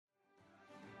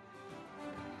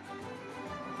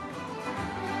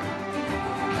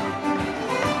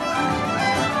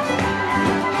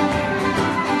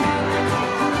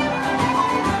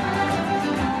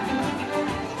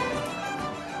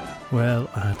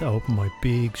to open my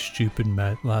big stupid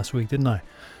mouth last week, didn't I?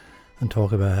 And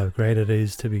talk about how great it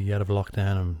is to be out of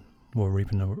lockdown and we're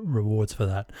reaping the rewards for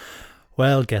that.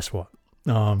 Well, guess what?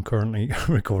 I'm currently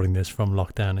recording this from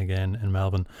lockdown again in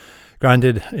Melbourne.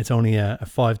 Granted, it's only a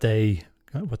 5-day,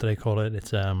 what do they call it?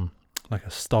 It's like a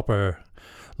stopper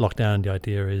lockdown. The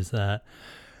idea is that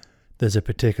there's a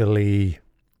particularly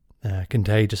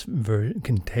contagious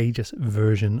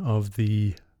version of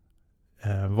the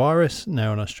virus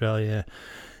now in Australia,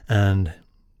 and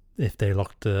if they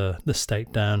lock the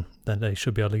state down, then they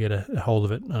should be able to get a hold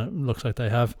of it, and it looks like they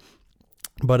have.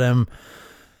 But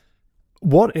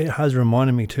what it has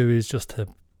reminded me too is just to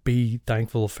be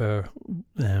thankful for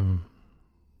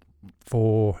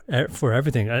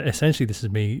everything. Essentially, this is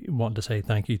me wanting to say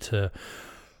thank you to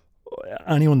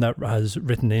anyone that has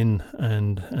written in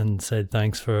and said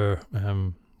thanks for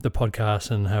the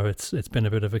podcast and how it's been a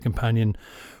bit of a companion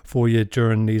for you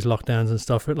during these lockdowns and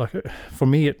stuff. For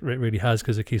me, it really has,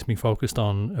 because it keeps me focused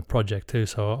on a project too.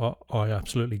 So I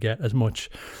absolutely get as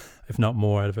much, if not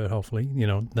more, out of it, hopefully,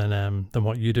 than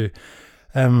what you do.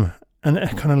 And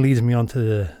it kind of leads me on to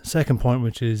the second point,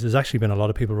 which is there's actually been a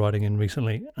lot of people writing in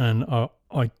recently, and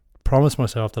I promised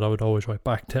myself that I would always write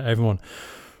back to everyone.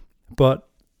 But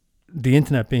the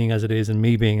internet being as it is and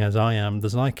me being as I am,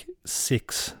 there's like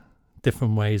 6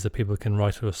 different ways that people can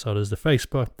write to us. So there's the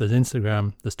Facebook, there's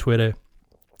Instagram, there's Twitter,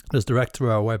 there's direct through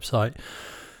our website,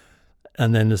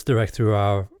 and then there's direct through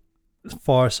our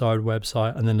Fireside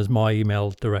website, and then there's my email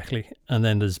directly, and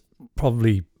then there's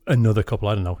probably another couple,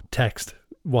 I don't know, text,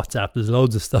 WhatsApp. There's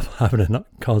loads of stuff happening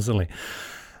constantly.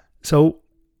 So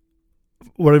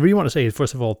what I really want to say is,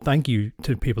 first of all, thank you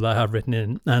to people that have written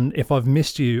in. And if I've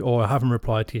missed you or I haven't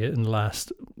replied to you in the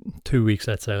last 2 weeks,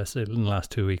 let's say in the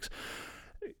last 2 weeks,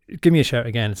 give me a shout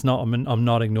again. It's not, I'm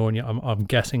not ignoring you. I'm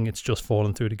guessing it's just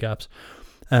fallen through the gaps.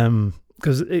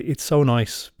 Because it's so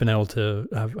nice being able to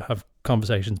have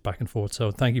conversations back and forth.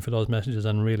 So thank you for those messages.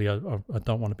 And really, I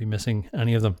don't want to be missing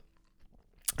any of them.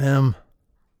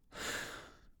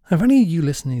 Have any of you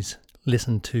listeners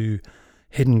listened to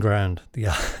Hidden Ground, the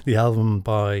album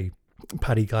by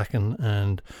Paddy Glacken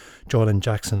and Joylin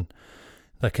Jackson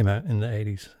that came out in the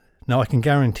 80s? Now, I can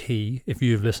guarantee if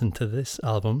you've listened to this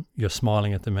album, you're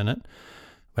smiling at the minute.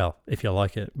 Well, if you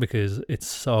like it, because it's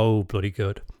so bloody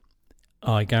good.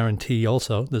 I guarantee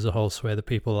also there's a whole swathe of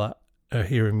people that are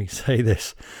hearing me say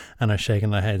this and are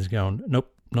shaking their heads going,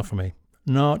 nope, not for me.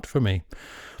 Not for me.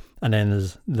 And then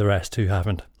there's the rest who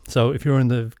haven't. So if you're in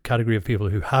the category of people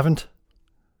who haven't,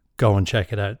 go and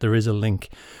check it out. There is a link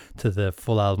to the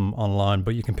full album online,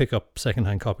 but you can pick up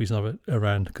secondhand copies of it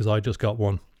around, because I just got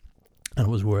one and it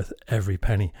was worth every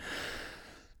penny.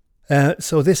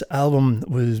 So this album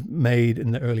was made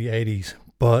in the early 80s,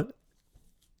 but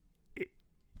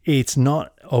it's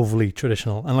not overly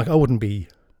traditional. And I wouldn't be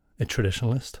a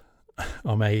traditionalist.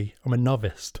 I'm a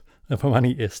novice, if I'm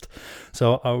anyist.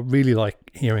 So I really like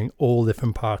hearing all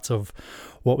different parts of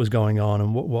what was going on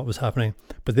and what was happening.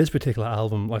 But this particular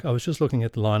album, I was just looking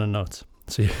at the liner notes.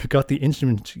 So you've got the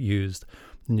instruments used,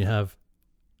 and you have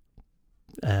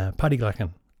Paddy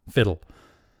Glacken, fiddle.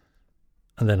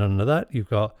 And then under that, you've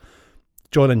got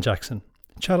Joylin Jackson,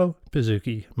 cello,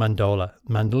 bouzouki, mandola,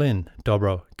 mandolin,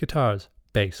 dobro, guitars,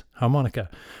 bass, harmonica,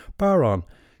 baron,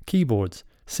 keyboards,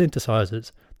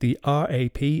 synthesizers, the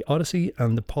RAP Odyssey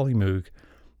and the Polymoog,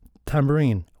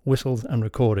 tambourine, whistles and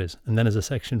recorders. And then there's a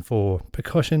section for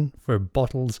percussion, for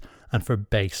bottles, and for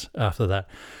bass after that.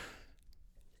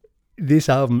 This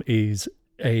album is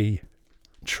a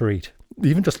treat.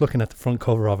 Even just looking at the front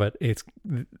cover of it,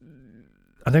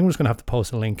 I think I'm just going to have to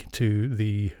post a link to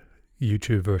the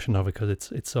YouTube version of it, because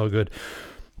it's so good.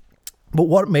 But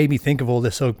what made me think of all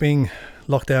this, so being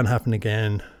lockdown happened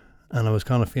again, and I was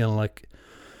kind of feeling like,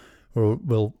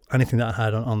 well, anything that I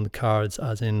had on the cards,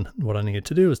 as in what I needed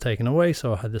to do, was taken away.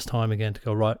 So I had this time again to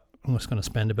go, right, I'm just going to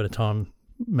spend a bit of time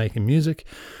making music.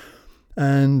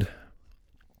 And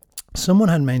someone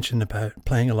had mentioned about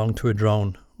playing along to a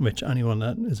drone, which anyone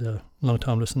that is a long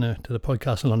time listener to the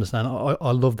podcast will understand.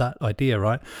 I love that idea,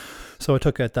 right? So I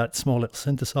took out that small little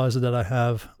synthesizer that I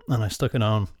have, and I stuck it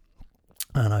on,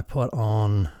 and I put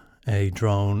on a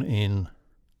drone in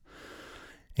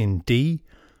D,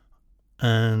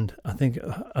 and I think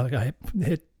I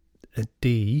hit a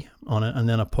D on it, and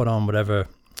then I put on whatever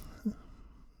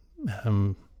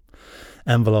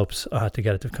envelopes I had to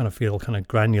get it to kind of feel kind of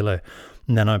granular.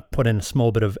 And then I put in a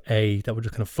small bit of A that would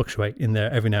just kind of fluctuate in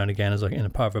there every now and again as like in a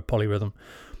part of a polyrhythm.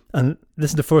 And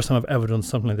this is the first time I've ever done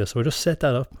something like this. So I just set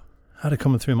that up, had it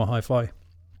coming through my hi-fi.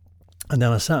 And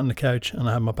then I sat on the couch and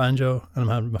I had my banjo and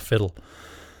I had my fiddle.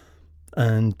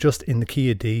 And just in the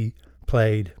key of D,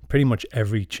 played pretty much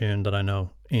every tune that I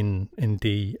know in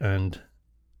D and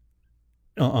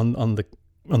on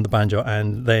the banjo,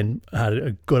 and then had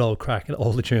a good old crack at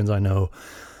all the tunes I know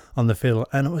on the fiddle,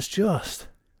 and it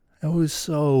was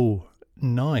so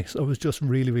nice. It was just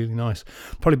really, really nice.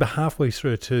 Probably about halfway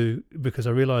through it too, because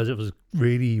I realised it was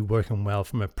really working well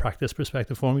from a practice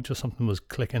perspective for me. Just something was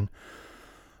clicking.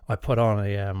 I put on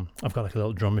I've got like a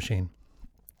little drum machine,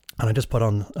 and I just put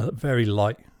on a very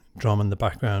light drum in the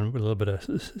background with a little bit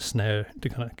of snare to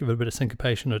kind of give it a bit of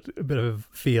syncopation, a bit of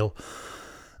feel,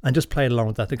 and just played along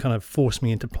with that to kind of force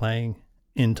me into playing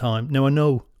in time. Now I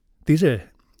know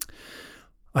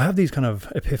I have these kind of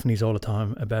epiphanies all the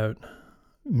time about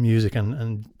music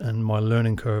and my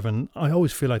learning curve, and I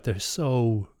always feel like they're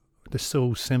so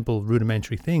simple,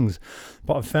 rudimentary things,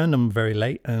 but I've found them very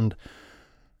late, and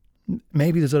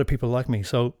maybe there's other people like me.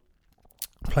 So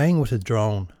playing with a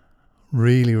drone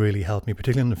really, really helped me,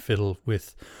 particularly on the fiddle,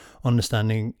 with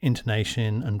understanding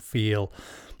intonation and feel,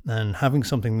 and having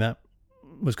something that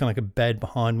was kind of like a bed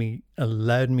behind me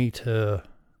allowed me to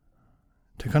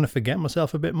kind of forget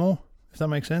myself a bit more, if that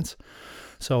makes sense.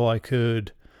 So I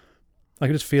could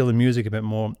just feel the music a bit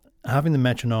more. Having the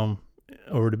metronome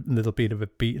or a little bit of a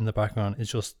beat in the background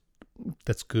is just,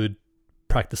 that's good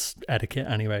practice etiquette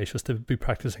anyway. It's just to be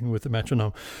practicing with the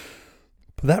metronome.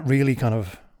 But that really kind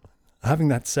of, having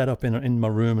that set up in my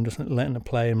room and just letting it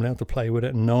play and letting it play with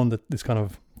it, and knowing that there's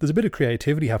a bit of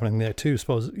creativity happening there too. I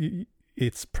suppose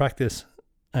it's practice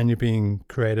and you're being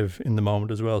creative in the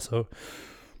moment as well. So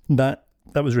that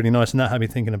was really nice, and that had me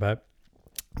thinking about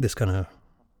this kind of,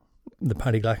 the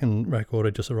Paddy Glacken record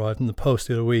had just arrived in the post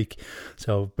the other week,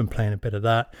 so I've been playing a bit of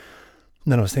that.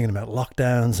 And then I was thinking about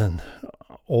lockdowns and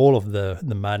all of the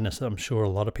madness that I'm sure a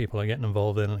lot of people are getting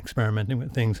involved in and experimenting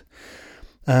with things.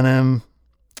 And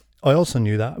I also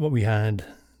knew that what we had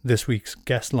this week's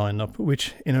guest lineup,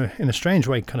 which in a strange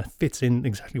way kind of fits in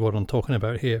exactly what I'm talking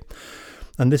about here.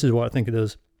 And this is what I think it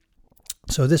is.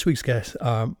 So this week's guests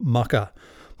are Macca.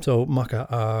 So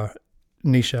Macca are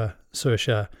Nisha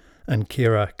Sursha and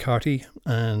Kira Carty,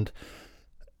 and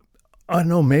I don't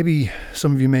know, maybe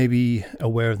some of you may be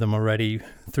aware of them already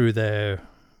through their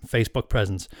Facebook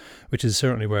presence, which is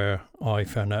certainly where I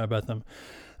found out about them.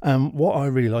 What I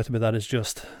really liked about that is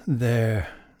just they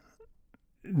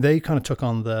kind of took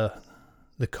on the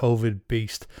COVID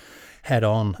beast head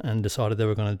on and decided they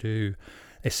were going to do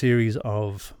a series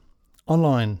of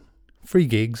online free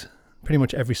gigs pretty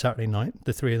much every Saturday night.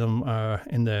 The three of them are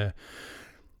in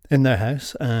their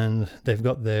house, and they've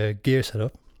got their gear set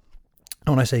up.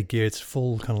 And when I say gear, it's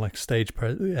full kind of like stage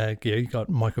gear. You got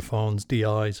microphones,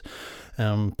 DIs,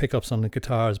 pickups on the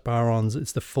guitars, bar-ons.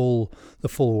 It's the full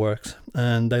works.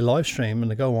 And they live stream and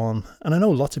they go on. And I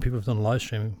know lots of people have done live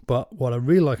streaming, but what I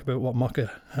really like about what Macca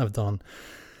have done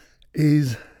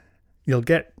is, you'll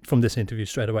get from this interview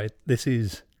straight away,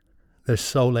 they're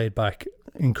so laid back,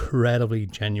 incredibly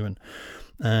genuine,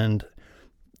 and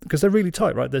because they're really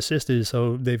tight, right? They're sisters,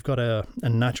 so they've got a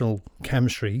natural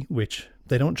chemistry, which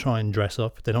they don't try and dress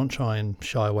up, they don't try and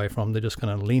shy away from. They just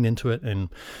kind of lean into it and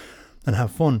have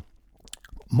fun.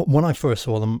 When I first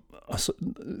saw them,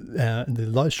 the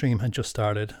live stream had just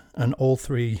started, and all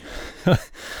three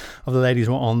of the ladies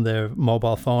were on their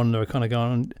mobile phone. They were kind of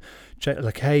going,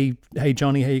 like, hey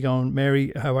Johnny, how you going?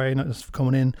 Mary, how are you? Just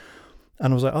coming in.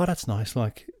 And I was like, oh, that's nice.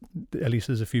 Like, at least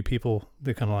there's a few people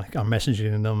that kind of like are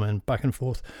messaging them and back and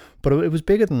forth. But it was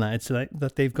bigger than that. It's like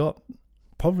that they've got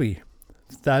probably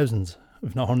thousands,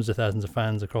 if not hundreds of thousands of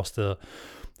fans across the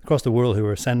world who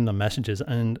are sending them messages.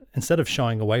 And instead of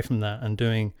shying away from that and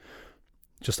doing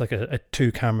just like a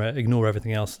 2-camera, ignore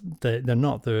everything else, they're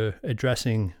not. They're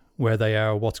addressing where they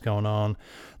are, what's going on,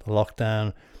 the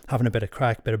lockdown, having a bit of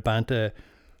crack, bit of banter.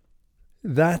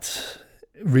 That's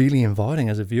really inviting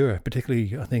as a viewer,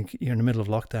 particularly I think you're in the middle of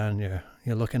lockdown,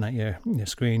 you're looking at your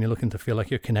screen, you're looking to feel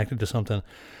like you're connected to something.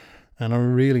 And I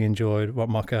really enjoyed what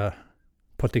Macca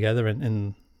put together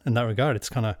in that regard. It's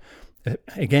kind of,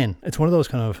 again, it's one of those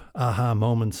kind of aha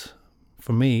moments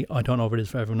for me. I don't know if it is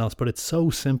for everyone else, but it's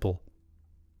so simple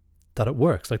that it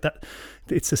works. Like that,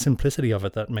 it's the simplicity of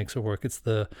it that makes it work. It's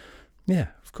of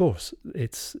course,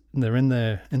 they're in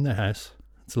their house,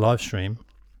 it's a live stream.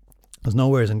 There's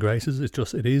no airs and graces.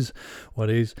 It is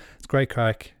what it is. It's great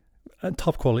crack,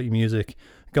 top quality music.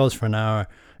 It goes for an hour.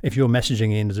 If you're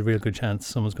messaging in, there's a real good chance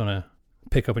someone's going to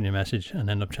pick up on your message and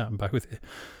end up chatting back with you.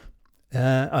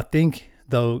 I think,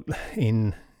 though,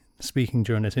 in speaking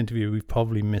during this interview, we've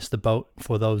probably missed the boat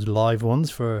for those live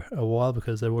ones for a while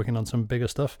because they're working on some bigger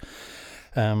stuff.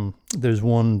 There's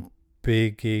one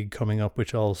big gig coming up,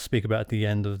 which I'll speak about at the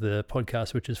end of the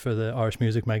podcast, which is for the Irish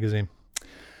Music Magazine.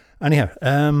 Anyhow,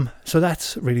 so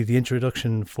that's really the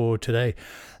introduction for today.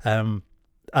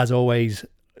 as always,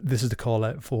 this is the call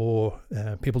out for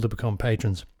people to become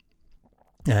patrons.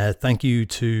 Thank you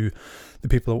to the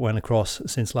people that went across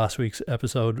since last week's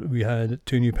episode. We had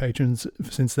 2 new patrons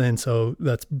since then, so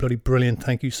that's bloody brilliant.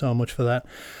 Thank you so much for that.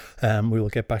 We will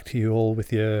get back to you all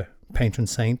with your patron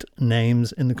saint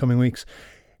names in the coming weeks.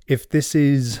 If this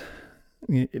is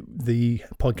the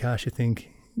podcast you think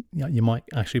you might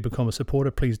actually become a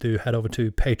supporter, please do head over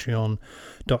to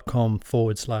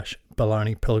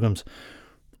patreon.com/Blarney Pilgrims.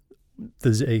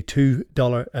 There's a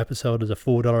 $2 episode, there's a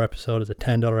 $4 episode, there's a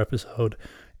 $10 episode.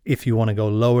 If you want to go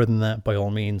lower than that, by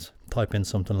all means, type in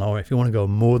something lower. If you want to go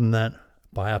more than that,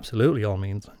 by absolutely all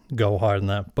means, go higher than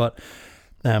that. But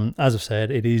as I've said,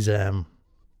 it is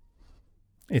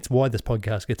it's why this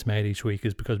podcast gets made each week,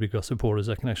 is because we've got supporters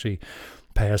that can actually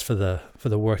pay us for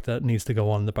the work that needs to go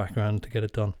on in the background to get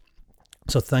it done.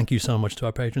 So thank you so much to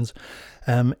our patrons.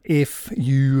 If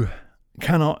you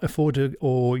cannot afford it,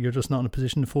 or you're just not in a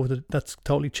position to afford it, that's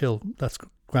totally chill. That's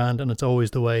grand, and it's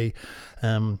always the way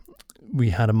we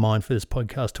had in mind for this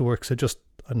podcast to work. So just,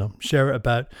 I don't know, share it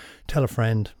about, tell a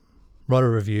friend, write a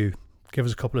review, give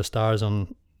us a couple of stars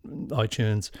on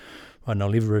iTunes. I don't know,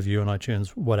 leave a review on iTunes,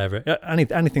 whatever.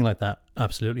 Anything like that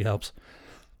absolutely helps.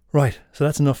 Right, so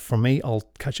that's enough from me. I'll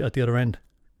catch you at the other end.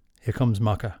 Here comes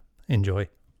Maka. Enjoy.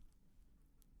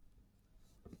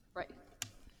 Right.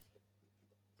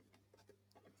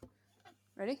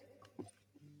 Ready?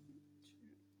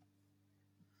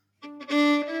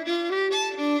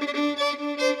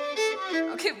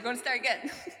 Okay, we're going to start again.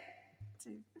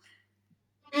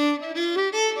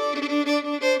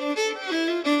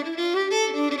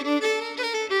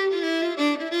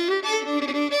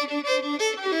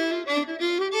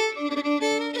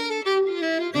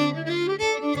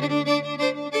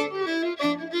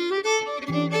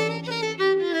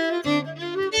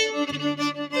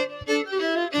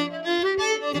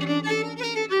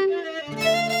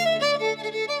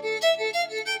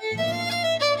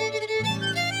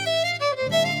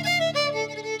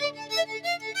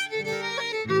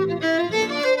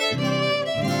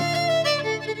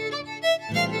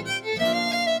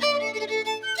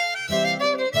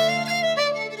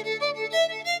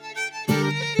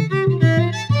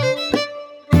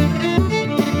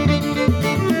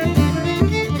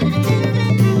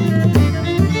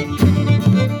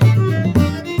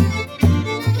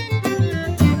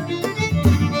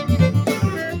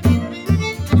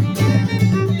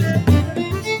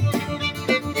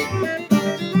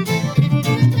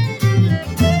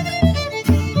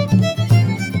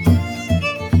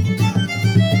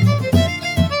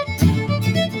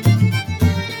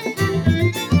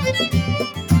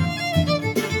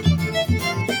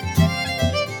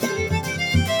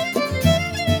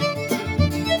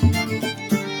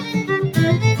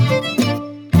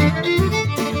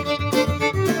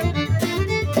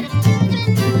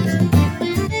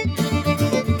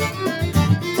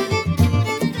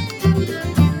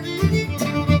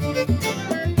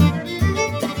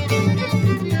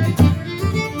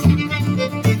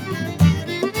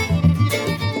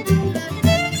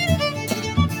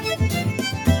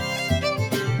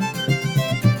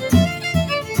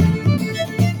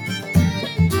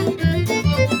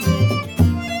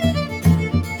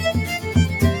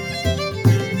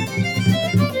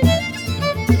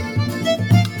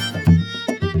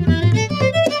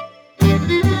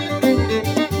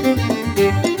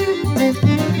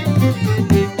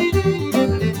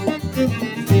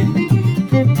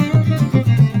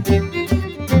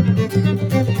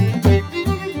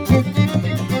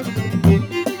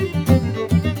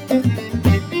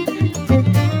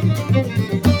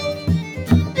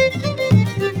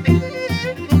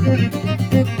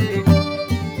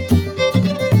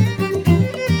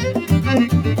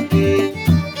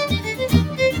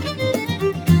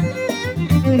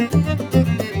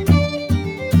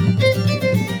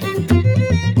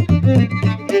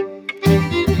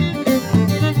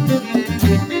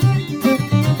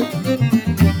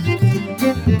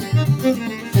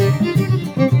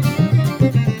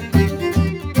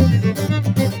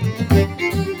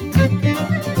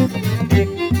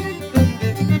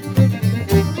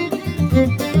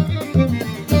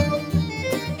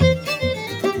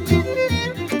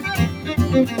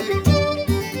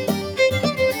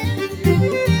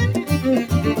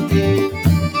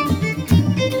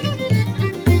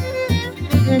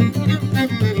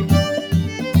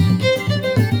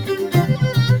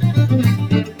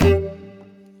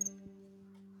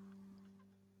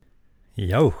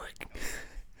 Yo,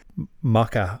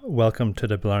 Maka, welcome to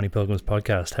the Blarney Pilgrims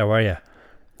podcast. How are you?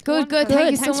 Good.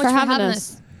 Thank you so much for having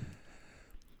us.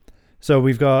 So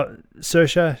we've got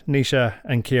Saoirse, Nisha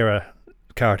and Ciara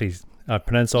Carty's I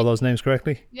pronounced all those names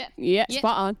correctly? Yeah,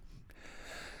 spot on.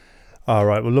 All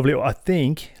right, well, lovely. I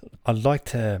think I'd like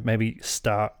to maybe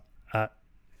start at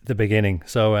the beginning.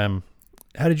 So,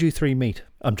 how did you three meet?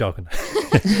 I'm joking.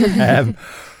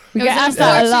 We get asked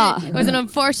that a lot. It was an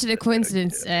unfortunate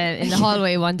coincidence in the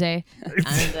hallway one day.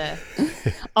 And,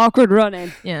 awkward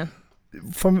running. Yeah.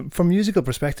 From musical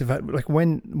perspective, like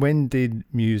when did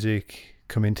music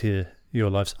come into your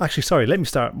lives? Actually, sorry, let me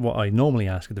start what I normally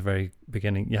ask at the very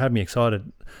beginning. You had me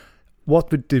excited. What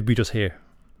did we just hear?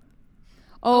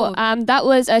 That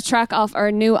was a track off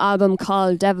our new album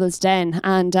called Devil's Den,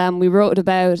 and we wrote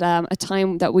about a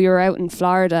time that we were out in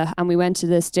Florida and we went to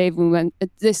this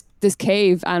this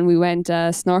cave and we went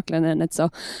snorkeling in it.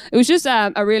 So it was just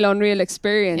a real unreal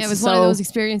experience. Yeah, it was one of those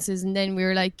experiences, and then we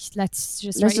were like, let's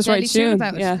just write a tune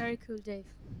about it. Very cool, Dave.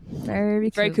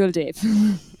 Very cool, Dave.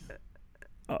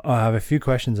 I have a few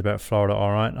questions about Florida.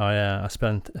 All right, I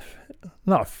spent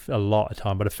not a lot of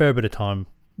time, but a fair bit of time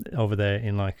over there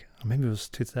in like maybe it was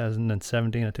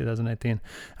 2017 or 2018.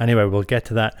 Anyway, we'll get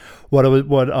to that. What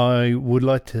I would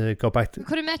like to go back to. We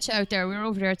could have met you out there. We were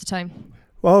over there at the time.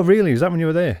 Oh, really? Is that when you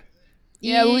were there?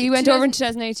 Yeah, we went over in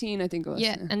 2018, I think it was.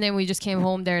 Yeah, and then we just came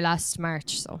home there last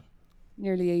March, so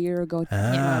nearly a year ago.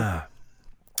 Yeah,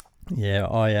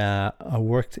 I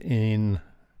worked in.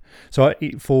 So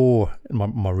for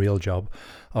my real job,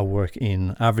 I work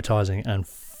in advertising, and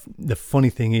the funny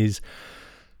thing is,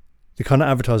 the kind of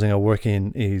advertising I work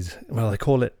in is, well, I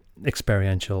call it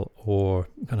experiential or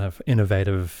kind of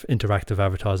innovative, interactive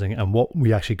advertising. And what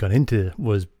we actually got into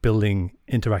was building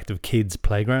interactive kids'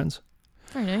 playgrounds.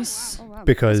 Very nice. Oh, wow.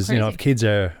 Because, you know, if kids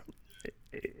are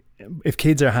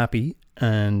happy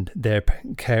and their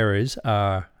carers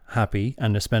are happy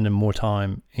and they're spending more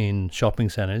time in shopping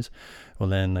centres, well,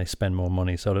 then they spend more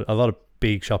money. So a lot of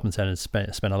big shopping centres spend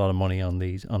a lot of money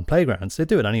on playgrounds. They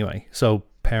do it anyway. So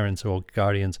parents or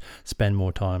guardians spend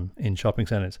more time in shopping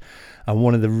centres. And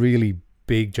one of the really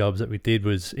big jobs that we did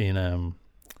was in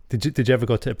did you ever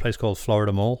go to a place called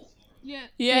Florida Mall?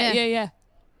 Yeah.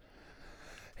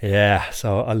 Yeah,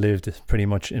 so I lived pretty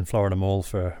much in Florida Mall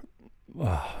for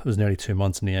it was nearly 2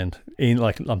 months in the end.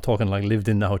 Lived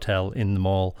in the hotel in the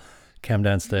mall, came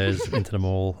downstairs into the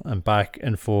mall and back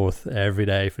and forth every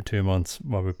day for 2 months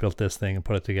while we built this thing and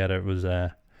put it together. It was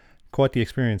quite the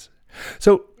experience.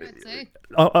 So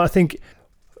I think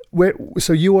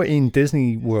so you were in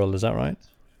Disney World, is that right?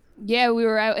 Yeah, we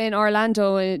were out in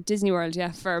Orlando at Disney World,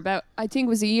 for about, I think it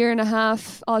was a year and a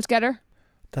half altogether.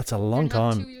 That's a long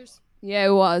time. 2 years. Yeah,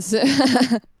 it was.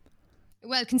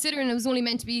 Well, considering it was only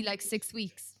meant to be like 6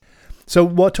 weeks. So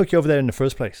what took you over there in the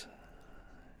first place?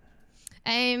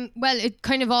 Well,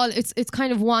 it's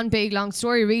kind of one big long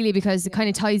story really, because it kind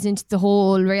of ties into the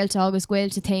whole Réalta Agus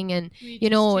Gaeilge thing, and we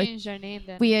changed our name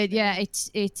then.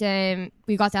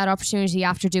 We got that opportunity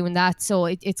after doing that, so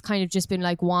it's kind of just been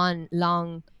like one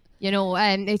long,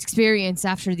 experience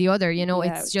after the other.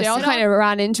 It's just they all kind of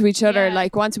ran into each other.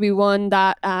 Like once we won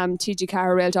that TG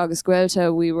Car Réalta Agus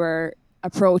Gaeilge, we were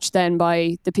approached then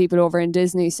by the people over in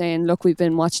Disney saying, look, we've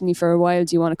been watching you for a while,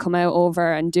 do you want to come out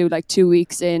over and do like 2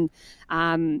 weeks in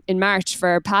March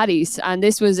for Paddy's? And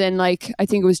this was in like, I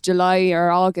think it was July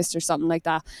or August or something like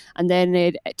that, and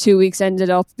then 2 weeks ended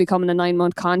up becoming a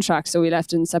 9-month contract, so we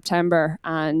left in September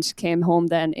and came home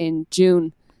then in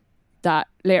June that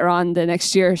later on the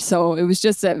next year. So it was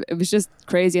just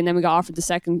crazy, and then we got offered the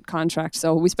second contract,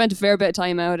 so we spent a fair bit of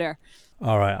time out there.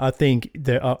 All right, I think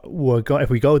if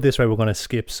we go this way, we're going to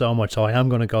skip so much. So I am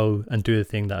going to go and do the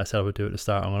thing that I said I would do at the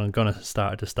start. I'm going to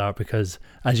start at the start because,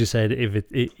 as you said,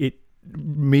 if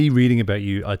me reading about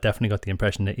you, I definitely got the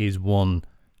impression it is one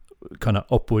kind of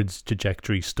upwards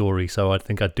trajectory story. So I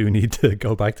think I do need to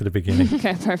go back to the beginning.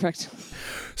 Okay, perfect.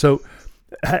 So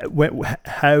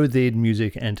how did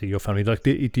music enter your family? Like,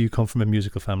 do you come from a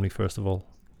musical family, first of all?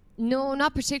 No,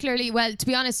 not particularly. Well, to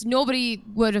be honest, nobody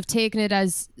would have taken it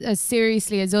as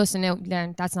seriously as us, and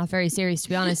now that's not very serious, to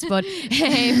be honest. But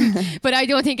but I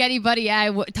don't think anybody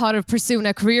thought of pursuing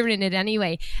a career in it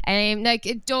anyway.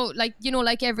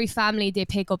 Like every family, they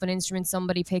pick up an instrument.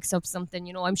 Somebody picks up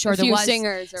something. I'm sure there was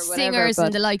singers or whatever,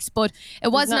 and the likes, but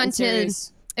it wasn't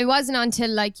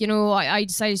until I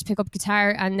decided to pick up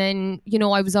guitar, and then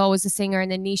I was always a singer,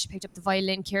 and then Nisha picked up the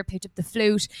violin, Ciara picked up the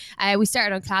flute. We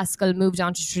started on classical, moved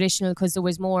on to traditional because there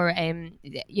was more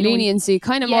leniency,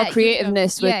 kind of more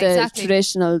creativeness with the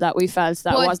traditional that we felt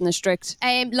that wasn't as strict.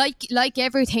 Like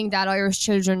everything that Irish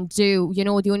children do,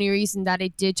 the only reason that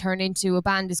it did turn into a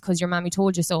band is because your mammy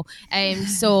told you so.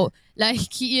 So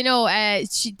Like, you know,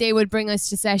 they would bring us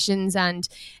to sessions and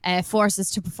force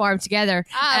us to perform together.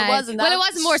 It wasn't that. Well, it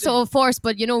wasn't more so a force,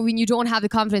 but, you know, when you don't have the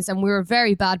confidence, and we were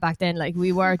very bad back then, like,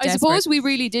 we were desperate. I suppose we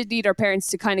really did need our parents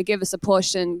to kind of give us a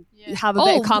push and have a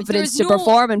bit of confidence to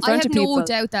perform in front of people. I have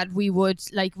no doubt that we would,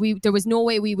 like, there was no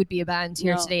way we would be a band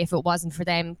here today if it wasn't for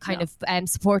them kind of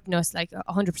supporting us, like,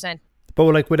 100%. But,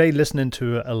 like, were they listening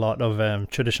to a lot of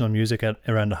traditional music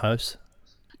around the house?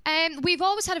 We've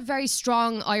always had a very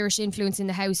strong Irish influence in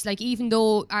the house. Like, even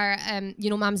though our, you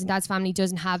know, Mum's and Dad's family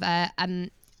doesn't have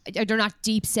they're not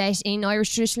deep set in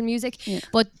Irish traditional music,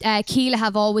 but Keela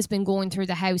have always been going through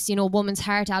the house. You know, Woman's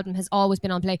Heart album has always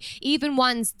been on play. Even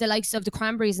ones, the likes of the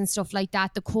Cranberries and stuff like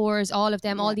that, the Coors, all of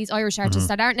them, all these Irish artists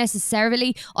that aren't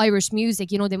necessarily Irish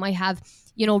music, you know, they might have,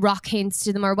 you know, rock hints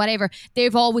to them or whatever.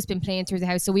 They've always been playing through the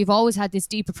house. So we've always had this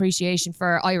deep appreciation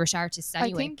for Irish artists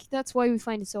anyway. I think that's why we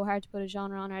find it so hard to put a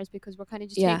genre on ours, because we're kind of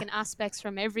just taking aspects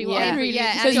from everyone.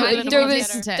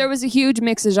 There was a huge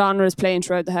mix of genres playing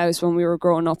throughout the house when we were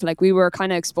growing up. Like, we were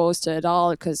kind of exposed to it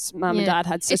all because Mum and Dad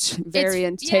had such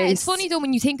variant tastes. Yeah, it's funny though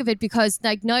when you think of it, because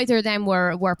like neither of them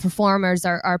were performers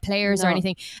or players or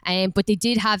anything, but they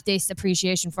did have this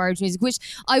appreciation for Irish music, which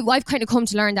I've kind of come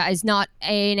to learn that is not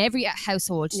in every household.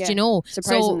 Do you know?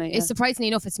 Surprisingly, it's surprisingly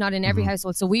enough, it's not in every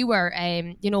household. So we were,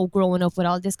 you know, growing up with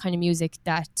all this kind of music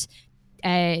that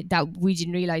we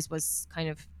didn't realize was kind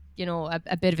of, you know,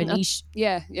 a bit of a niche.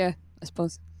 Yeah, I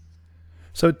suppose.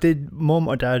 So did Mum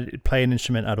or Dad play an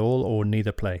instrument at all, or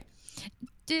neither play?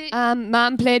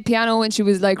 Mum played piano when she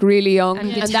was like really young,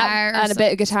 and guitar, and a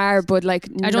bit of guitar, but like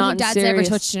I don't think Dad's serious. ever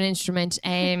touched an instrument.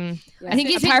 I think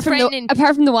he's apart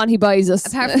from the one he buys us.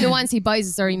 Apart from the ones he buys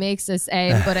us or he makes us.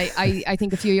 But I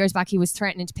think a few years back he was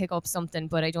threatening to pick up something,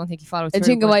 but I don't think he followed through. I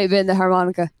think it might have been the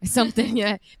harmonica. Something,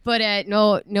 yeah. But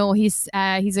no, he's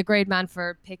a great man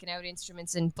for picking out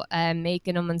instruments and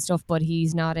making them and stuff. But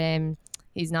he's not. No,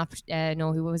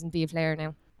 he wasn't be a player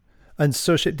now. And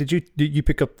so, did you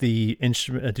pick up the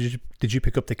instrument? Did you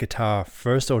pick up the guitar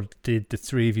first, or did the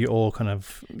three of you all kind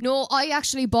of? No, I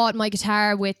actually bought my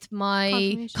guitar with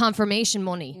my confirmation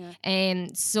money,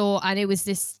 and it was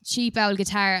this cheap old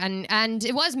guitar, and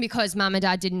it wasn't because Mum and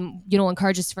Dad didn't, you know,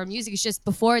 encourage us for music. It's just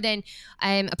before then,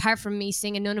 apart from me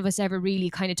singing, none of us ever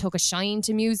really kind of took a shine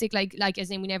to music. Like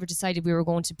as in, we never decided we were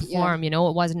going to perform. You know,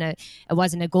 it wasn't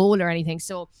a goal or anything.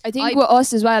 So I think with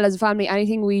us as well as a family,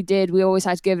 anything we did, we always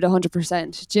had to give it 100%.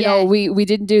 Do you know, we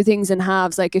didn't do things in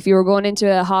halves. Like if you were going into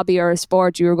a hobby or a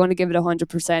sport, you were going to give it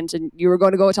 100%, and you were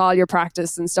going to go to all your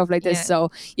practice and stuff like this.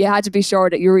 So you had to be sure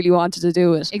that you really wanted to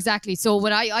do it. Exactly. So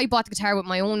when I bought the guitar with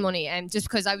my own money, just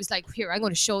because I was like, here, I'm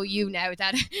going to show you now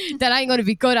that I'm going to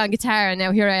be good on guitar, and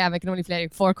now here I am. I can only play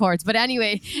 4 chords. But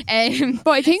anyway,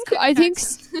 but I think but I think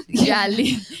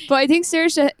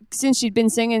Saoirse, since she'd been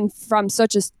singing from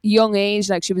such a young age,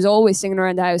 like she was always singing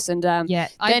around the house, and I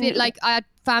did, like at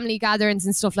family gatherings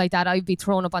and stuff like that, I'd be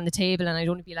thrown up on the table and I'd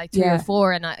only be like 3 or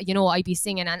 4, and I'd be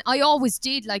singing, and I always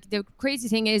did. Like the crazy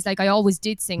thing is, like I always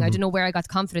did sing. I don't know where I got the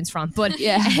confidence from, but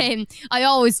I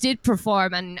always did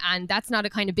perform, and that's not a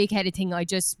kind of big-headed thing.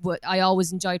 I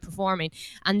always enjoyed performing,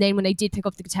 and then when I did pick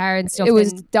up the guitar and stuff,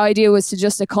 the idea was to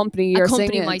just accompany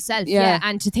singing. Myself,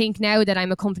 and to think now that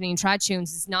I'm accompanying trad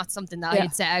tunes is not something that I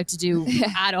had set out to do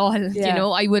at all. You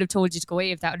know, I would have told you to go away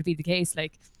if that would be the case.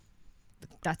 Like,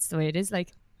 that's the way it is.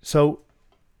 Like, so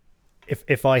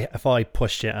if I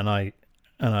pushed you and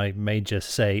I made you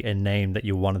say a name that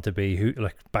you wanted to be, who,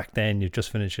 like back then you just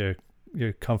finished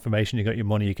your confirmation, you got your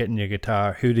money, you're getting your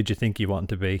guitar, who did you think you wanted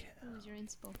to be? Who was your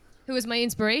inspo? Who was my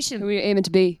inspiration? Who were you aiming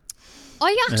to be?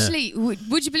 I actually,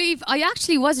 would you believe, I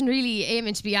actually wasn't really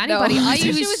aiming to be anybody. No.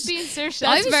 Saoirse was being Saoirse.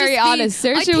 That's very honest.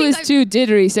 Saoirse was too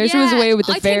diddery. Saoirse was away with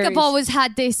the fairies. I think I've always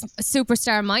had this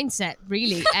superstar mindset,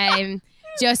 really.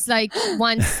 Just like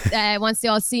once they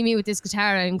all see me with this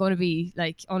guitar, I'm going to be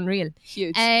like unreal.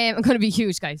 Huge. I'm going to be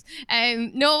huge, guys.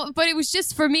 No, but it was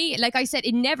just, for me, like I said,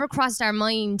 it never crossed our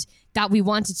mind that we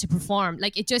wanted to perform.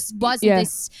 Like it just wasn't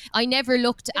this. I never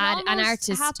looked at an artist.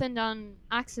 It happened on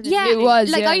accident. Yeah, it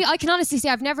was. Like I can honestly say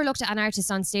I've never looked at an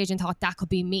artist on stage and thought that could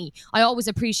be me. I always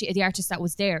appreciated the artist that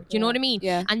was there. Do you know what I mean?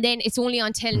 Yeah. And then it's only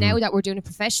until now that we're doing it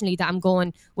professionally that I'm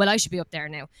going, well, I should be up there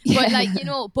now. But like, you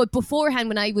know, but beforehand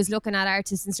when I was looking at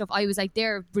artists and stuff, I was like,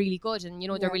 they're really good and, you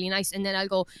know, they're really nice. And then I'll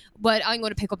go, but I'm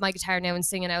going to pick up my guitar now and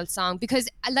sing an old song, because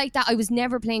like that, I was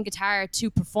never playing guitar to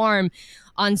perform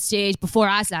on stage before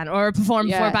Aslan or perform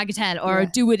before Bagatelle or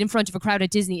do it in front of a crowd at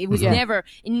Disney. It was it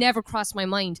never crossed my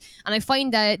mind. And I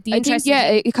find that the interest...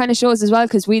 it kind of shows as well,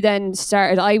 because we then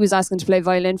started, I was asking to play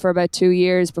violin for about 2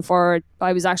 years before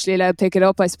I was actually allowed to pick it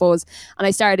up, I suppose. And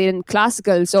I started in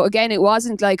classical. So again, it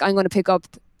wasn't like I'm going to pick up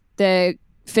the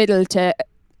fiddle to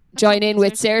join in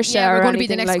with Saoirse Yeah, we're or going to be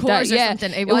the anything next like that. chorus or Yeah,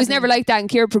 something. it was never like that.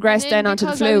 And Ciara progressed then onto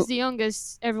the because I was flute. the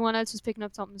youngest, everyone else was picking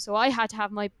up something, so I had to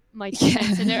have my 2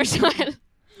 cents in there as well.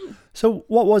 So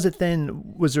what was it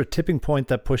then? Was there a tipping point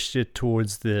that pushed you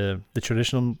towards the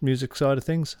traditional music side of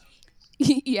things?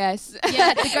 Yes.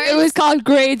 Yeah, the girls, It was called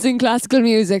grades in classical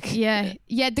music. Yeah,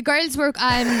 the girls were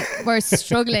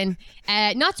struggling.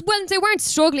 They weren't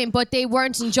struggling, but they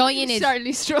weren't enjoying it.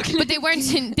 Certainly struggling. But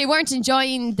they weren't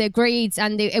enjoying the grades,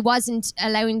 and it wasn't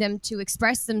allowing them to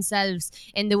express themselves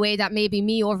in the way that maybe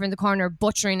me over in the corner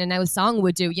butchering an old song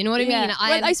would do. You know what I mean?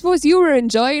 Well, I suppose you were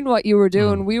enjoying what you were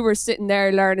doing. We were sitting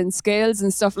there learning scales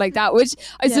and stuff like that, which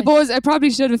I suppose I probably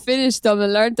should have finished them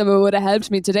and learned them. It would have helped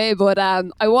me today, but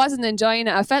I wasn't enjoying it.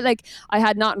 I felt like I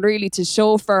had nothing really to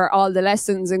show for all the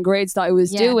lessons and grades that I was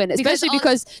doing, especially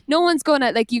because no one's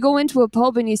gonna, like, you go into a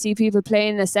pub and you see people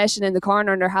playing a session in the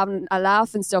corner and they're having a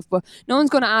laugh and stuff, but no one's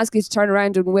gonna ask you to turn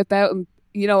around and whip out and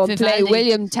and play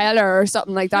William Teller or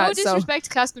something like that. No disrespect to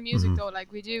classical music though,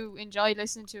 like we do enjoy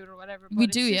listening to it or whatever. But we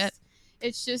do, yeah.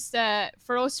 It's just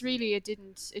for us, really, it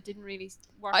didn't really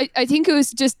work. I think it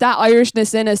was just that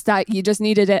Irishness in us that you just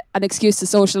needed an excuse to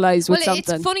socialise with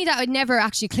something. It's funny that it never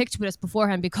actually clicked with us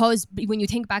beforehand, because when you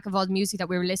think back of all the music that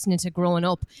we were listening to growing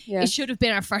up, it should have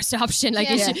been our first option. Like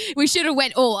we should have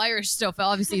went, Irish stuff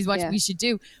obviously is what we should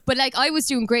do. But like I was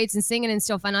doing grades and singing and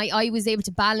stuff, and I was able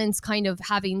to balance kind of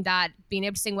having that, being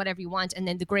able to sing whatever you want, and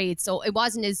then the grades. So it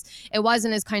wasn't as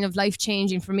kind of life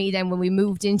changing for me then when we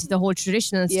moved into the whole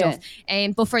traditional stuff.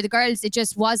 But for the girls, it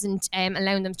just wasn't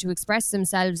allowing them to express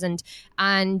themselves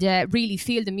and really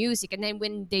feel the music. And then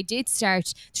when they did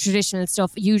start traditional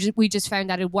stuff, we just found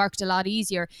that it worked a lot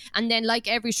easier. And then, like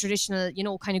every traditional,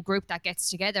 kind of group that gets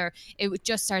together, it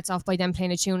just starts off by them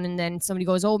playing a tune, and then somebody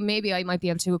goes, "Oh, maybe I might be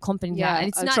able to accompany that."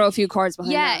 And I'll throw a few chords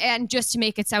behind that. And just to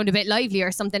make it sound a bit lively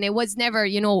or something. It was never,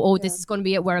 this is going to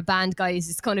be it. We're a band, guys.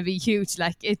 It's going to be huge.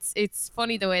 Like it's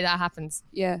funny the way that happens.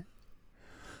 Yeah.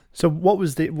 So what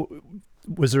was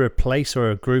was there a place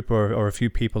or a group or a few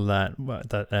people that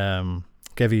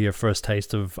gave you your first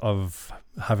taste of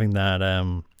having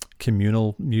that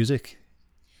communal music,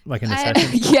 like in a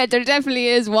session? Yeah, there definitely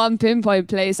is one pinpoint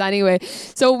place anyway.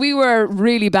 So we were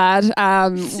really bad.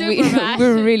 We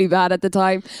were really bad at the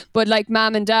time. But like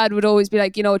Mum and Dad would always be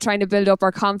like, trying to build up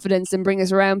our confidence and bring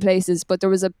us around places. But there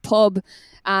was a pub,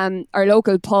 our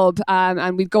local pub,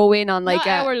 and we'd go in on like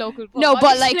our local pub. No,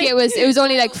 but like it was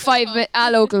only like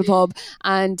a local pub,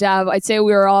 and I'd say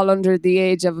we were all under the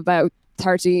age of about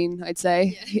 13, I'd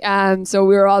say. So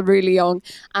we were all really young,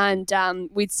 and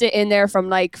we'd sit in there from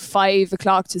like 5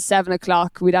 o'clock to 7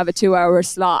 o'clock. We'd have a 2-hour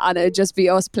slot, and it'd just be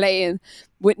us playing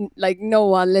with like no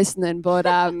one listening. But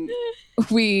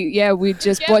we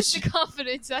just gave us the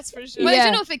confidence, that's for sure. Well, I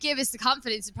don't know if it gave us the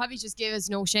confidence. It probably just gave us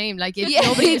no shame. Like if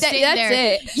nobody was sitting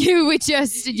there, you would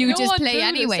just play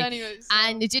anyway.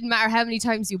 And it didn't matter how many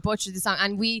times you butchered the song.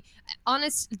 And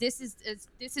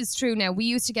this is true now. We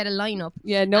used to get a lineup.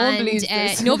 Yeah, no one believes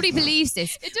this. Nobody believes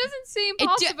this. It doesn't seem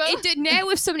possible. Now,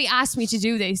 if somebody asked me to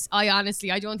do this, I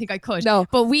don't think I could. No.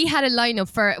 But we had a lineup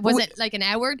for, it like an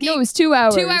hour gig? No, it was 2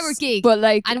 hours. 2-hour gig. But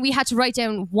like, and we had to write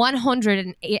down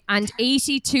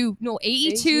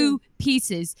 82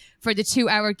 pieces for the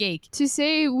 2-hour gig. To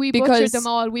say we butchered them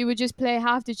all, we would just play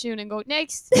half the tune and go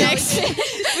next. We couldn't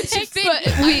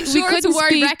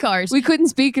speak. Record. We couldn't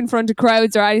speak in front of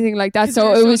crowds or anything like that.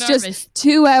 So it was just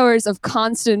 2 hours of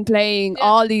constant playing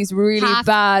all these really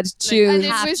bad tunes. And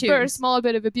then whisper a small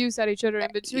bit of abuse at each other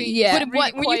in between. Yeah.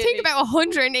 But when you think about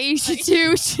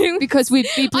 182 tunes, because we'd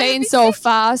be playing so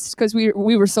fast, because we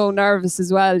were so nervous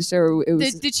as well. Sure, it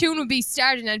was the tune would be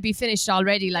starting and be finished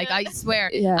already. Like I swear.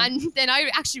 Yeah. And then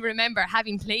I actually remember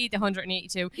having played the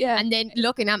 182 yeah. and then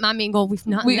looking at Mammy and go, we've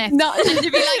nothing left. And there'd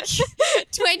be like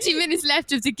 20 minutes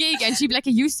left of the gig, and she'd be like, are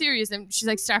you serious? And she's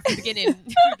like, start from the beginning.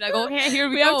 We'd be like, okay, here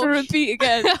we go. have to repeat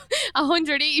again.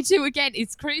 182 again.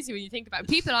 It's crazy when you think about it.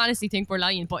 People honestly think we're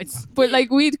lying, but like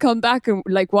we'd come back and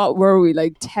like, what were we,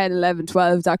 like 10, 11,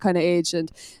 12, that kind of age, and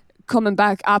coming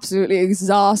back absolutely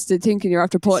exhausted, thinking you're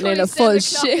after putting in a full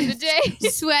shift,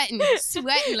 sweating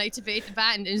like to bait the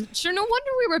band. And sure, no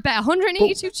wonder we were about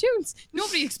 182 tunes.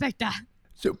 Nobody expect that.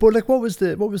 So, but like, what was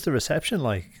the reception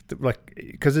like? Like,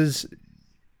 because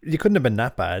you couldn't have been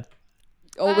that bad.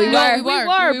 Oh, we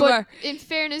were. But in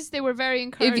fairness, they were very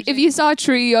encouraging. If you saw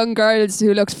 3 young girls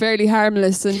who looked fairly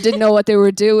harmless and didn't know what they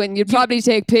were doing, you'd probably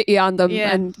take pity on them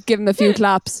and give them a few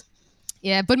claps.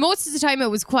 Yeah, but most of the time it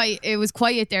was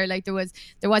quiet there. Like there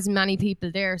wasn't many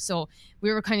people there, so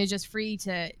we were kind of just free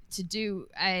to do.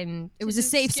 It was a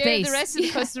safe space. The rest of the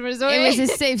customers It away. was a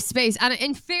safe space, and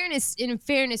in fairness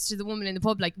to the woman in the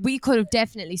pub, like we could have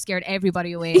definitely scared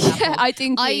everybody away. In that pub. I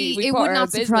think we it put would her not out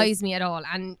of business. surprise me at all.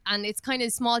 And it's kind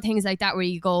of small things like that where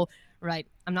you go, right,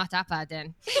 I'm not that bad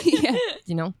then. Yeah.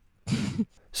 You know.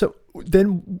 So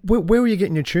then, where were you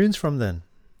getting your tunes from then?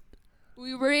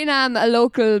 We were in a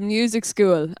local music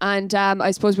school, and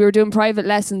I suppose we were doing private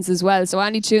lessons as well. So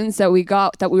any tunes that we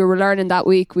got that we were learning that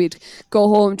week, we'd go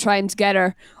home trying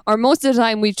together. Or most of the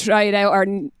time, we tried out our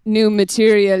new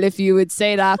material, if you would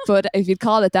say that, but if you'd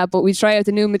call it that. But we try out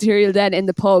the new material then in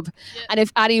the pub, and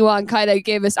if anyone kind of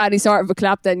gave us any sort of a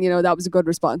clap, then that was a good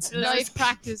response. Live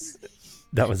practice.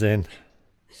 That was in.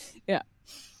 Yeah.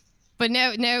 But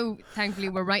now, thankfully,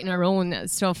 we're writing our own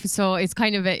stuff, so it's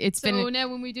kind of So now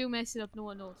when we do mess it up, no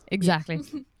one knows. exactly.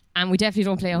 And we definitely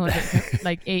don't play 100,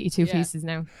 like 82 pieces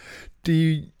now. Do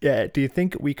you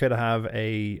think we could have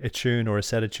a tune or a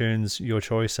set of tunes, your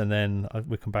choice, and then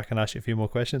we'll come back and ask you a few more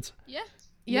questions? Yeah.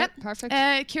 Yep.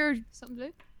 Perfect. Ciara, Something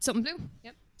blue. something blue?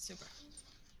 Yep. Super.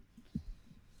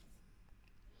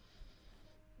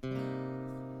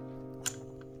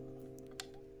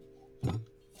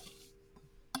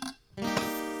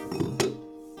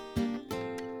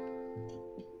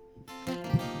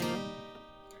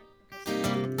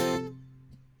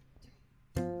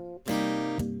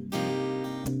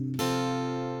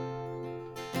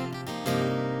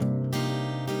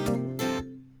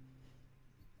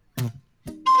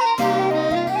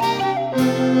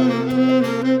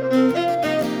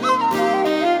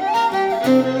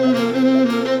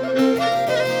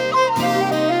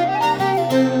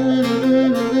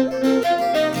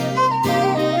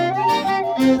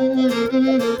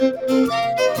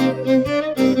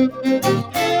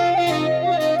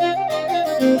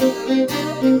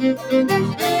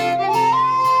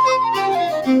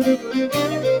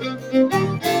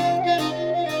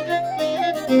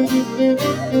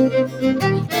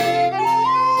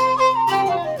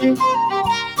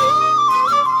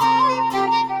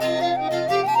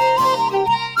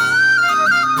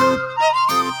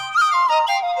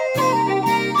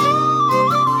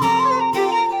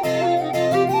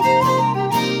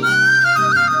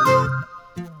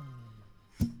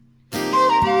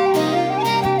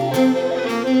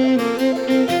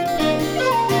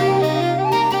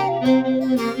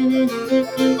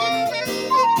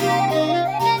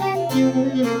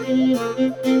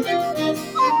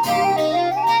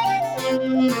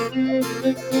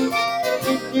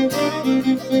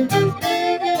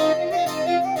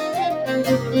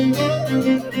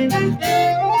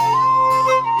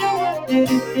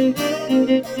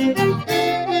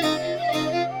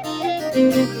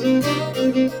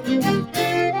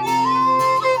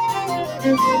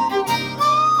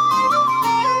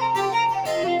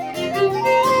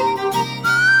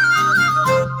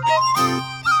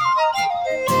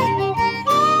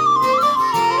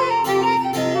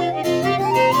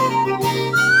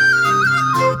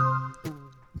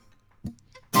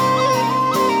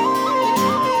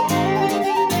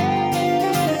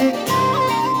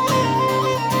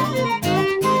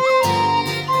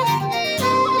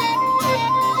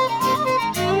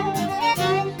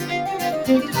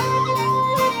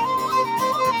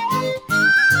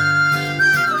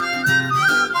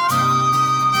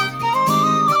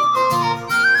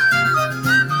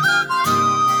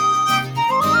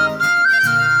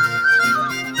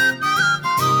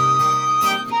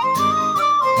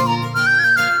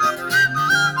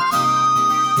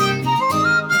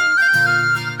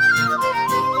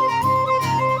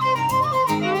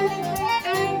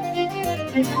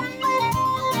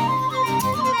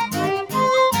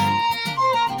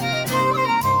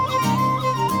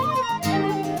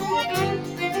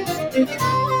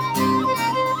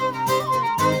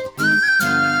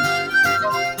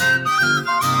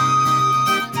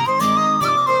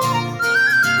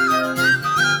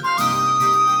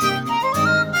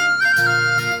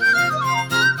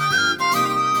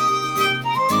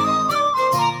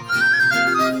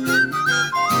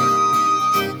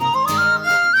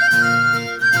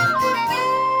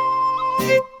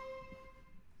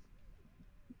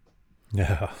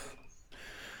 Yeah.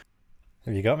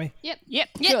 Have you got me? Yep.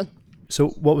 Cool. So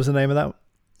what was the name of that?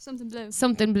 Something blue.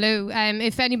 Something blue.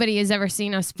 If anybody has ever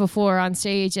seen us before on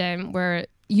stage, we're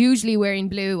usually wearing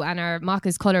blue, and our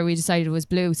Macca's colour we decided was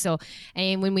blue. So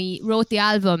when we wrote the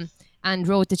album and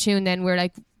wrote the tune, then we're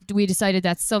like, we decided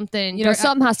that something,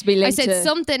 something has to be linked. I said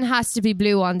something has to be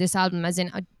blue on this album, as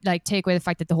in like take away the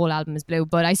fact that the whole album is blue.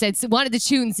 But I said one of the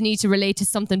tunes need to relate to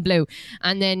something blue,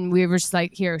 and then we were just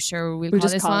like, here, sure, we'll call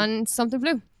this one something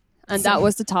blue. And that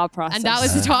was the thought process. And that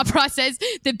was the thought process.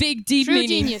 The big deep True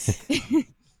meaning. genius.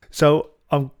 So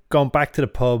I'm going back to the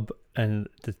pub, and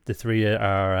the three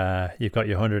are you've got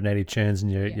your 180 tunes,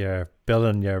 and you're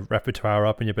building your repertoire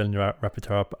up,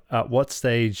 At what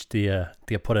stage do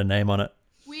you put a name on it?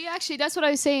 We actually, that's what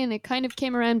I was saying. It kind of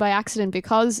came around by accident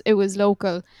because it was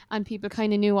local and people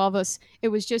kind of knew of us. It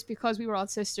was just because we were all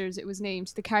sisters. It was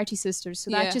named the Carty Sisters.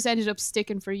 So that just ended up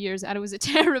sticking for years, and it was a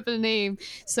terrible name.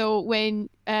 So when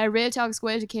Real Talk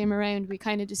Squelta came around, we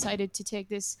kind of decided to take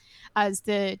this as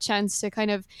the chance to kind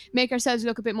of make ourselves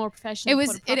look a bit more professional.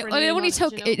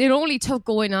 It only took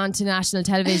going on to national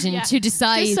television to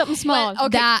decide just something small.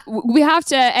 Okay, that we have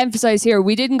to emphasize here,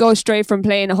 we didn't go straight from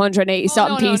playing 180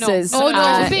 pieces.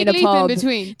 No. There's a big in a leap pub in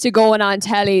between to going on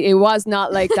telly. It was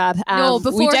not like that.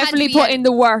 We definitely put in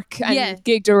the work and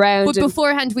gigged around. But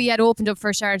beforehand, we had opened up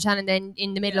for Sharon and then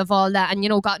in the middle of all that,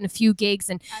 and gotten a few gigs,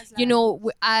 and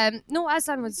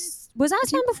Aslan was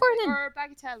Aslan before then? Or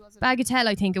Bagatelle, was it? Bagatelle,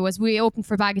 I think it was. We opened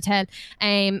for Bagatelle,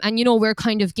 and we're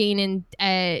kind of gaining.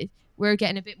 We're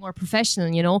getting a bit more professional,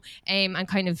 and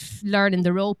kind of learning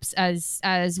the ropes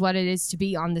as what it is to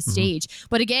be on the stage.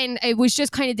 But again, it was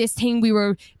just kind of this thing.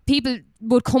 People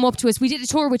would come up to us. We did a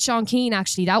tour with Sean Keane,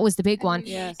 actually. That was the big one.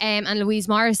 Yes. And Louise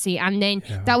Morrissey. And then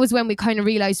that was when we kind of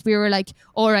realised, we were like,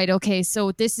 all right, okay,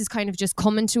 so this is kind of just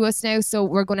coming to us now. So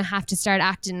we're going to have to start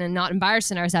acting and not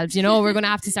embarrassing ourselves, We're going to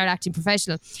have to start acting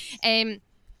professional.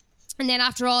 And then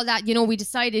after all that, we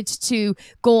decided to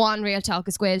go on Real Talk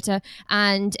Squelta,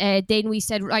 and then we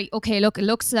said, right, okay, look, it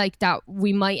looks like that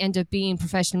we might end up being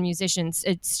professional musicians.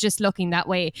 It's just looking that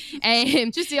way.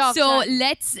 Just the off so time.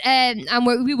 let's, and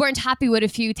we weren't happy with a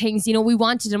few things. We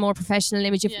wanted a more professional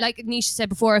image. Like Nisha said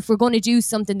before, if we're going to do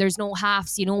something, there's no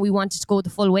halves. We wanted to go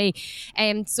the full way.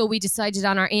 So we decided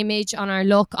on our image, on our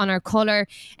look, on our colour,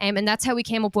 and that's how we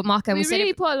came up with Maca. We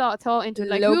really put a lot of thought into it.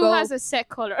 Like, logo. who has a set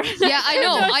colour? Yeah, I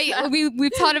know.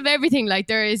 We've thought of everything. Like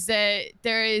there is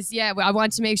I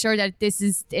want to make sure that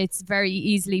it's very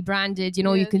easily branded.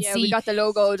 You can see. We got the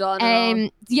logo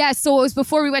done. So it was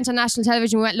before we went on national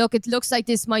television. We went, look, it looks like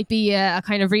this might be a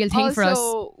kind of real thing for us.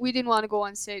 Also, we didn't want to go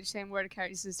on stage saying we're the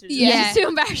Carty Sisters. Yeah. It's too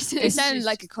embarrassing. It sounded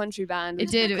like a country band. It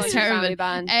did. It was terrible.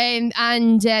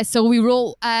 And so we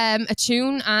wrote a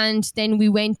tune, and then we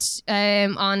went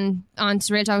on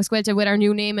to Real Talk Squelta with our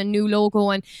new name and new logo,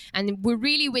 and we're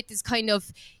really with this kind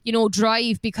of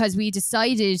drive, because we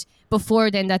decided before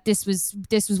then that this was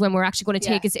when we're actually going to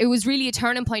take it. It was really a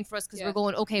turning point for us, because we're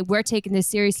going, okay, we're taking this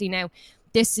seriously now.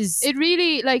 This is it.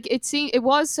 Really, like it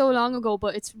was so long ago,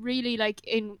 but it's really like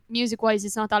in music wise,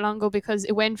 it's not that long ago, because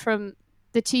it went from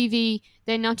the TV,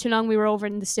 then not too long we were over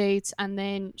in the States, and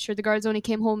then the girls only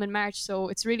came home in March, so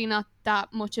it's really not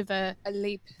that much of a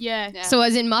leap. Yeah. So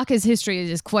as in Maca's history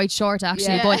is quite short,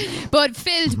 actually, but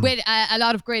filled with a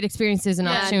lot of great experiences and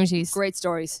opportunities. Great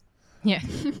stories. Yeah.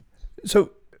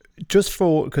 So just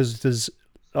because there's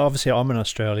obviously, I'm in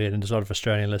Australia, and there's a lot of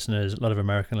Australian listeners, a lot of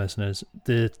American listeners.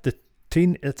 It's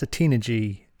a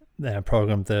teenagey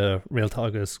program, the Real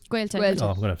Talk Squelta.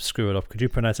 Oh, I'm going to screw it up. Could you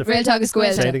pronounce it? Real Talk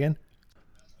Squelta. Say it again.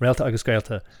 Real Talk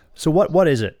Squelta. So what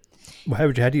is it?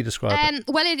 How do you describe it?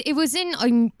 Well, it was in.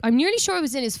 I'm nearly sure it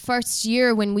was in his first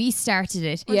year when we started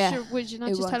it. Would you not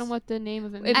just tell him what the name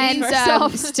of it means? It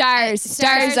means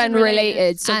stars and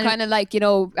related. So kind of like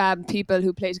people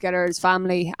who play together as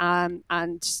family,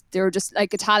 and they were just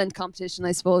like a talent competition,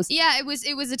 I suppose. Yeah, it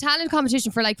was a talent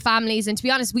competition for like families, and to be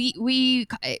honest, we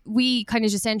kind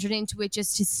of just entered into it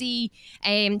just to see,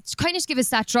 to kind of give us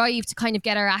that drive to kind of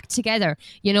get our act together,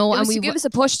 it was to give us a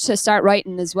push to start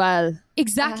writing as well.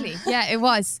 Exactly. Yeah, it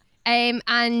was.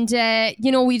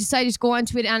 We decided to go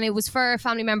onto it, and it was for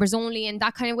family members only, and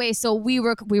that kind of way. So we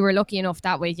were lucky enough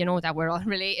that way, that we're all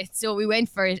related. So we went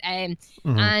for it, and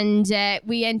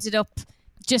we ended up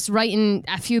just writing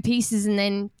a few pieces, and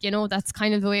then that's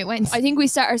kind of the way it went. I think we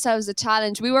set ourselves a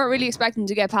challenge. We weren't really expecting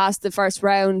to get past the first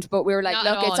round, but we were like,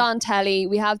 look, it's on telly,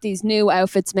 we have these new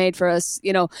outfits made for us,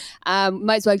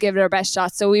 might as well give it our best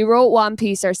shot. So we wrote one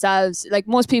piece ourselves. Like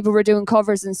most people were doing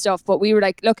covers and stuff, but we were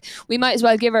like, look, we might as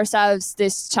well give ourselves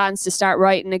this chance to start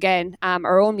writing again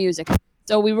our own music.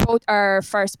 So we wrote our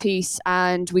first piece,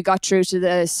 and we got through to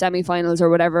the semi-finals or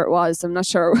whatever it was. I'm not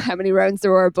sure how many rounds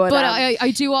there were, but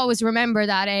I do always remember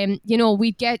that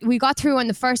we got through on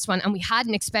the first one, and we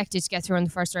hadn't expected to get through on the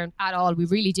first round at all. We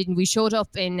really didn't. We showed up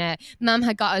in Mum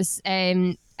had got us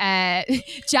matching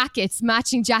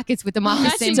jackets with the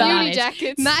moccasin on it.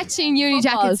 Jackets. Matching uni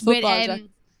jackets with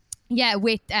Yeah,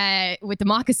 with the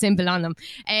Maca symbol on them,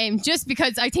 just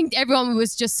because I think everyone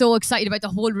was just so excited about the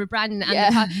whole rebranding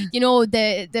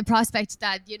and the prospect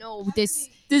that this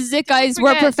is it, guys.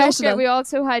 We're professional. We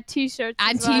also had t-shirts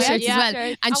and t-shirts as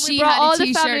well, and we brought all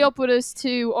the family up with us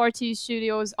to RT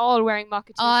Studios, all wearing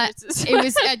Maca t-shirts. It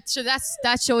was so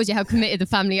that shows you how committed the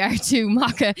family are to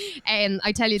Maca.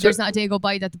 I tell you, there's not a day go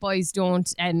by that the boys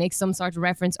don't make some sort of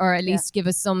reference, or at least give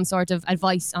us some sort of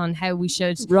advice on how we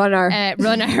should run our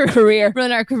career.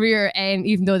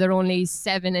 Even though they're only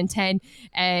 7 and 10,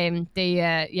 they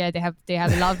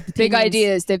have a lot of big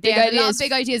ideas. They have a lot of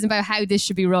big ideas about how this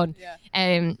should be run.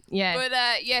 But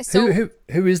so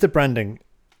who is the branding?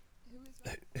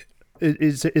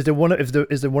 Is there one of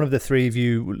the three of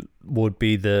you would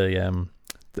be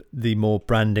the more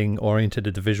branding oriented,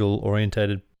 the visual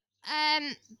oriented?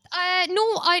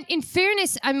 No, in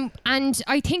fairness, and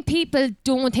I think people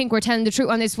don't think we're telling the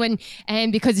truth on this one,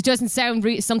 because it doesn't sound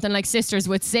something like sisters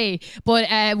would say, but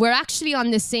we're actually on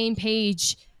the same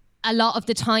page a lot of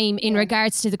the time in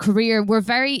regards to the career.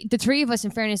 The three of us,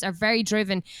 in fairness, are very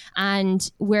driven,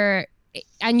 and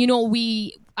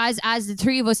we, as the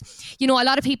three of us, a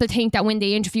lot of people think that when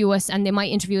they interview us, and they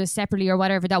might interview us separately or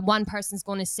whatever, that one person's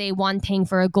going to say one thing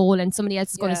for a goal and somebody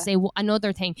else is going to say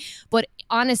another thing. But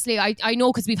honestly, I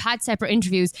know, because we've had separate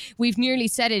interviews, we've nearly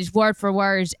said it word for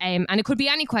word, and it could be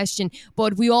any question,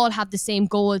 but we all have the same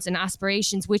goals and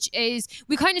aspirations, which is,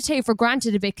 we kind of take for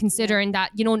granted a bit, considering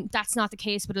that, that's not the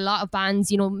case with a lot of bands.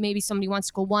 Maybe somebody wants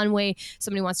to go one way,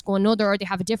 somebody wants to go another, or they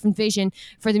have a different vision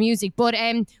for the music. But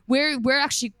we're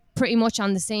actually pretty much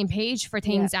on the same page for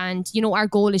things, and our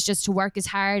goal is just to work as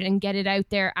hard and get it out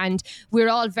there, and we're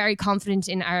all very confident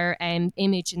in our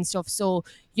image and stuff, so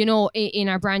in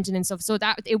our branding and stuff, so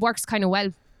that it works kind of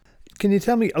well. Can you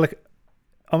tell me, like,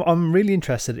 I'm really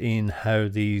interested in how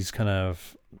these kind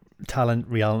of talent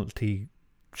reality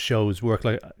shows work.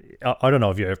 Like, I don't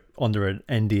know if you're under an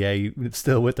NDA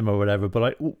still with them or whatever,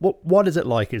 but what is it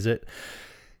like? Is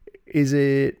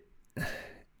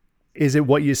it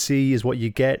what you see is what you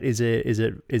get? Is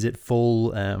it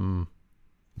full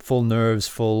nerves,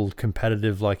 full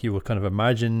competitive, like you would kind of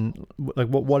imagine? Like,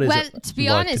 what is it to be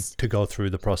like honest, to go through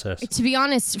the process? To be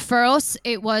honest, for us,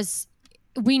 it was,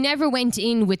 we never went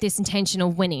in with this intention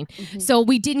of winning. Mm-hmm. So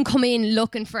we didn't come in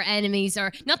looking for enemies,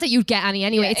 or not that you'd get any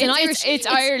anyway. Yeah, it's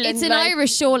Ireland. It's an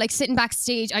Irish show. Like, sitting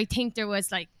backstage, I think there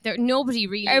was nobody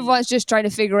really. Everyone's just trying to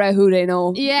figure out who they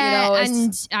know. Yeah,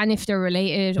 and if they're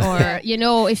related, or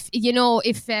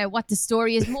if what the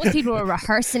story is. Most people were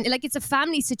rehearsing. Like, it's a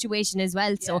family situation as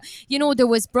well. So there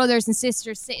was brothers and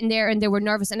sisters sitting there, and they were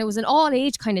nervous, and it was an all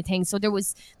age kind of thing. So there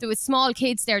was small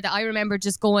kids there that I remember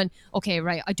just going, okay,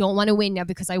 right, I don't want to win now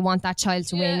because I want that child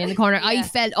to win in the corner. I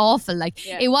felt awful. Like,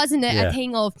 it wasn't a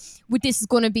thing of, this is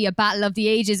going to be a battle of the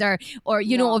ages, or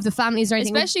of the families or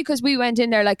anything. Especially because we went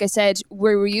in there, like I said,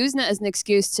 we were using it as an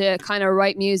excuse to kind of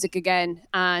write music again.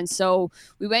 And so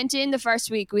we went in the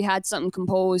first week, we had something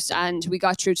composed, and we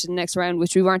got through to the next round,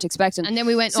 which we weren't expecting. And then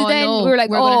we went, we were like,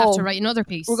 we're going to have to write another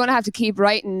piece. We're going to have to keep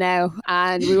writing now.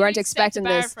 And we weren't expecting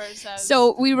this.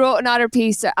 So we wrote another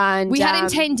piece, and we had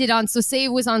intended on, so say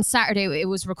it was on Saturday, it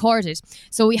was recorded.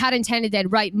 So we had intended then,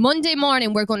 right, Monday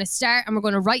morning we're going to start, and we're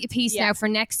going to write a piece now for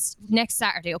next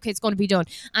Saturday. Okay, it's going to be done.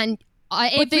 And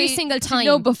every single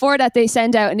time. Before that, they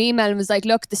sent out an email and was like,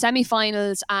 look, the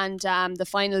semi-finals and the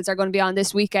finals are going to be on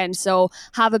this weekend, so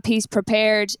have a piece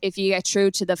prepared if you get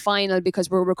through to the final, because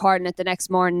we're recording it the next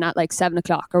morning at like 7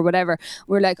 o'clock or whatever.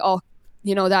 We're like, oh,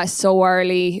 that's so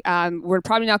early. We're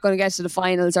probably not going to get to the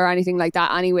finals or anything like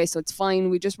that anyway, so it's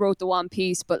fine. We just wrote the one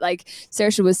piece. But like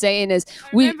Saoirse was saying, I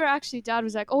remember actually Dad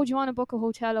was like, oh, do you want to book a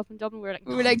hotel up in Dublin? We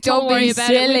were like, don't worry about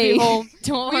it, we'll be home.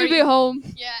 We'll be home.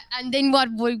 Yeah, and then what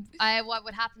would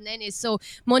happen then is, so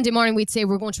Monday morning we'd say,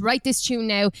 we're going to write this tune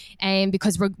now,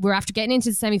 because we're after getting into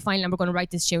the semi-final, and we're going to write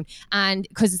this tune, and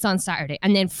because it's on Saturday.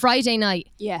 And then Friday night,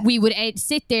 we would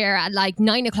sit there at like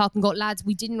 9 o'clock and go, lads,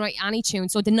 we didn't write any tune.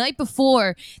 So the night before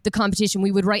the competition,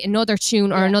 we would write another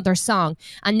tune or another song,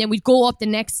 and then we'd go up the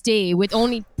next day with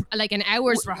only like an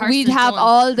hour's rehearsal. We'd have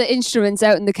all the instruments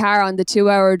out in the car on the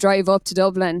 2-hour drive up to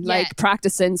Dublin, like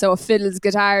practicing, so fiddles,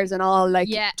 guitars and all, like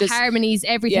just harmonies,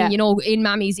 everything, in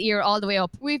Mammy's ear all the way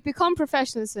up. We've become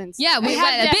professionals since. Yeah, we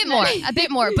have a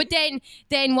bit more. But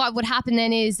then what would happen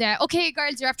then is, okay,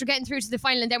 girls, you're after getting through to the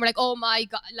final, and then we're like, oh my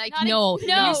god, like, no,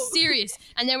 are you serious?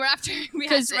 And then we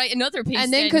had to write another piece.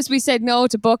 And then because we said no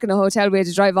to booking a hotel hotel. We had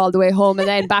to drive all the way home and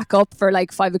then back up for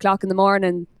like 5 o'clock in the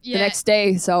morning the next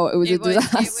day. So it was a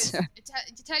disaster.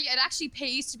 To tell you, it actually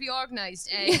pays to be organised.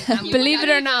 Believe it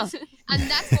or not. And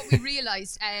that's what we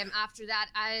realised after that.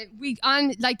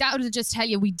 That would just tell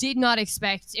you, we did not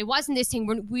expect, it wasn't this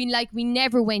thing, we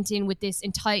never went in with this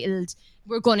entitled,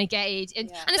 we're going to get it. And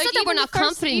it's not that we're not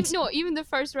confident. Even the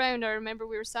first round, I remember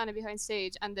we were standing behind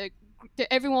stage and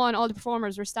everyone, all the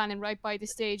performers were standing right by the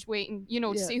stage waiting,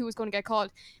 to see who was going to get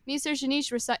called. Me and Sir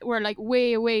Shanice were like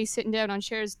way away, sitting down on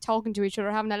chairs, talking to each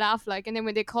other, having a laugh. And then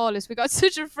when they called us, we got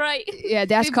such a fright. Yeah,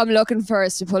 they had to come looking for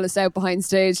us to pull us out behind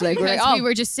stage. Like, we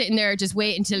were just sitting there, just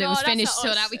waiting till it was finished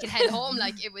so that we could head home.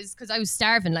 It was because I was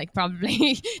starving,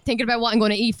 probably thinking about what I'm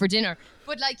going to eat for dinner.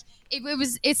 But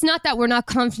it's not that we're not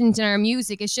confident in our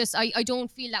music. It's just I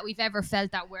don't feel that we've ever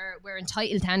felt that we're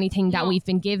entitled to anything that we've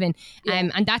been given.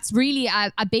 And that's really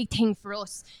a big thing for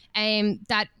us.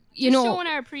 That showing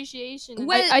our appreciation.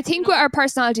 Well, I think with our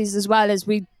personalities as well is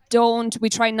we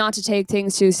try not to take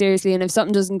things too seriously, and if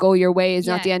something doesn't go your way, it's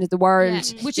not the end of the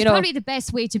world. Which is probably the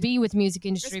best way to be with music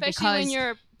industry, especially because when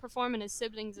you're performing as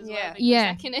siblings as well.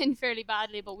 That can end fairly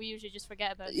badly, but we usually just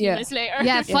forget about it minutes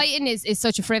later. Fighting is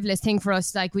such a frivolous thing for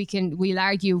us. We'll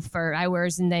argue for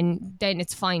hours and then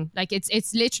it's fine.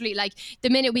 It's literally the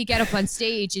minute we get up on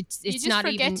stage, it's you just not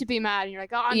forget even to be mad, and you're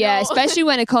like, oh yeah, no. especially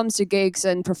when it comes to gigs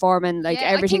and performing,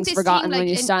 everything's forgotten when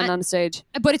you stand on stage.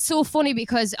 But it's so funny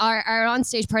because our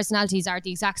on-stage personalities are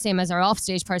the exact same as our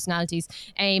off-stage personalities,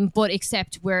 but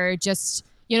except we're just,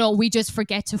 we just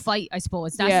forget to fight, I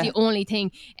suppose. That's the only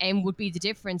thing would be the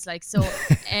difference.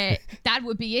 That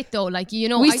would be it though.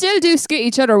 We still do skit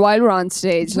each other while we're on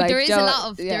stage. There is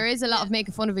a lot of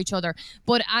making fun of each other.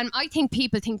 But I think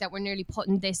people think that we're nearly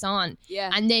putting this on.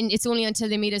 Yeah. And then it's only until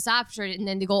they meet us after it and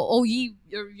then they go, oh,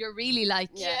 you're really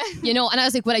and I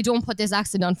was like, well, I don't put this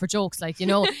accent on for jokes.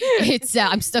 It's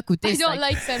I'm stuck with this. I don't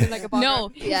like sounding like a bogger.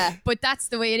 No. Yeah. But that's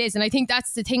the way it is. And I think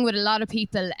that's the thing with a lot of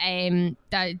people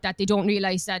that they don't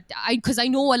realise that because I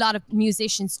know a lot of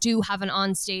musicians do have an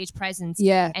on-stage presence,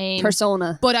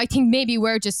 persona, but I think maybe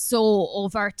we're just so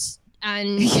overt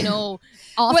and well,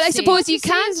 I suppose you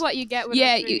can't what you get with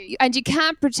and you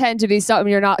can't pretend to be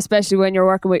something you're not, especially when you're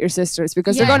working with your sisters,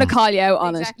 because they're going to call you out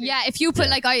on it. If you put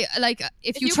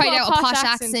if you tried out a posh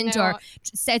accent or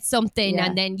said something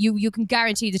and then you can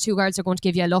guarantee the two girls are going to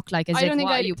give you a look as if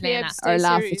what are you playing at, or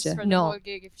laugh at you. For the whole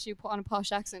gig if you put on a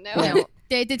posh accent now. No.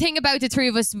 The thing about the three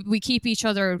of us, we keep each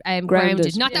other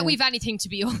grounded. Not that we've anything to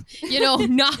be,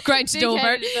 not grounded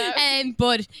over.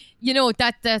 But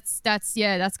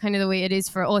that's kind of the way it is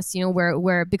for us.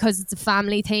 We're because it's a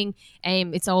family thing.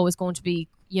 It's always going to be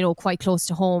quite close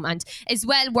to home, and as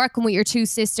well working with your two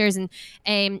sisters,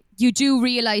 and you do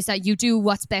realise that you do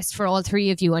what's best for all three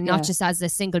of you, and not just as a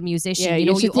single musician.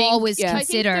 You always consider. I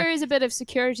think there is a bit of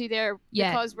security there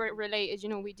because we're related.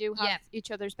 We do have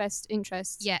each other's best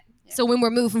interests. Yeah. So when we're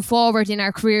moving forward in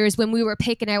our careers, when we were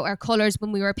picking out our colours,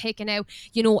 when we were picking out,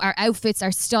 our outfits,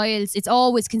 our styles, it's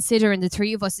always considering the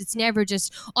three of us. It's never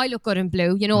just, I look good in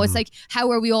blue. It's like,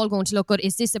 how are we all going to look good?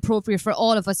 Is this appropriate for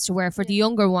all of us to wear, for the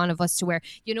younger one of us to wear?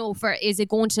 Is it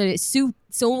going to suit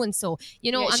so and so?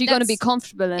 Is she going to be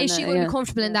comfortable in it? Is she going to be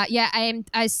comfortable in that? Yeah.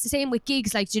 As same with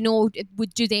gigs,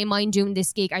 do they mind doing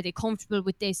this gig? Are they comfortable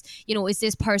with this? Is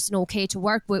this person okay to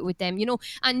work with them?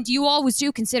 And you always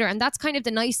do consider, and that's kind of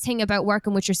the nice thing about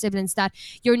working with your siblings, that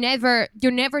you're never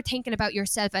thinking about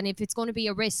yourself, and if it's going to be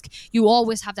a risk, you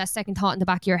always have that second thought in the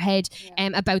back of your head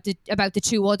about the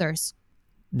two others.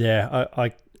 Yeah,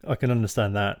 I can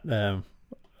understand that.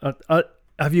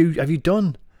 Have you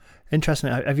done?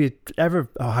 Interesting.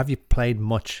 Have you played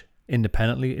much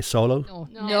independently, solo?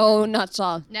 No, not at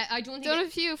all. No, I don't think done a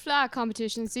few flat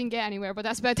competitions, didn't get anywhere, but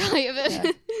that's about the height of it.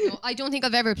 Yeah. No, I don't think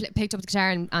I've ever picked up the guitar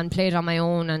and played on my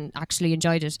own and actually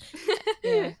enjoyed it.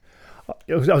 Yeah.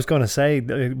 I was going to say,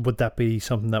 would that be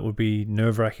something that would be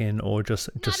nerve-wracking, or just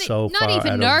so far? Not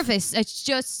even nervous. It's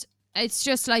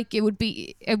just like it would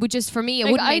just, for me,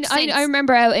 it wouldn't make sense. I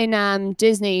remember out in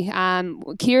Disney,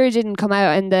 Ciara didn't come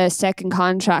out in the second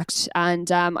contract,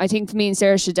 and I think me and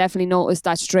Sarah should definitely notice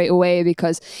that straight away,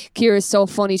 because Ciara is so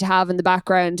funny to have in the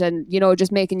background, and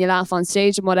just making you laugh on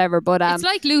stage and whatever. But it's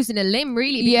like losing a limb,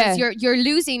 really, because you're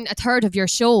losing a third of your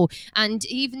show, and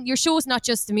even your show is not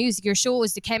just the music. Your show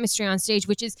is the chemistry on stage,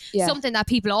 which is something that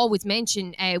people always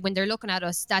mention when they're looking at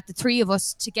us. That the three of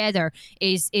us together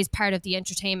is part of the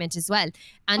entertainment as well.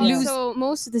 And so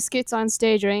most of the skits on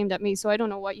stage are aimed at me, so I don't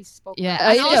know what you spoke about.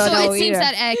 And also it seems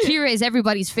that Ciara is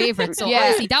everybody's favourite, so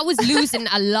honestly that was losing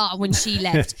a lot when she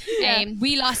left.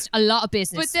 We lost a lot of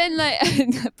business.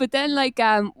 But then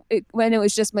when it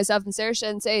was just myself and Saoirse,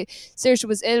 and say Saoirse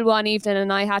was ill one evening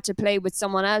and I had to play with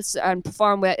someone else and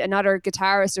perform with another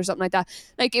guitarist or something like that,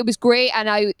 like it was great, and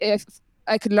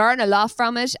I could learn a lot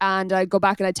from it, and I'd go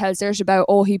back and I'd tell Saoirse about,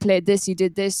 he played this, he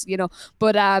did this,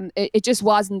 but it just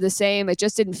wasn't the same. It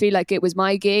just didn't feel like it was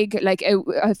my gig. Like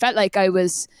I felt like I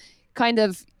was kind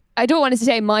of, I don't want to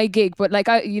say my gig, but like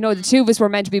the two of us were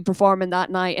meant to be performing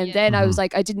that night, and then I was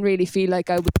like, I didn't really feel like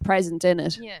I was present in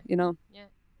it.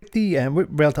 The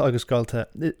with Réalta agus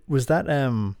Gailta, was that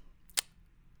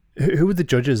who were the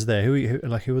judges there? Who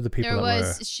were the people? There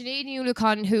was Sinead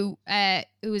Newlacon, who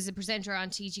was a presenter on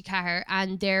TG Cahir,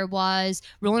 and there was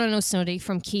Ronan O'Snuddy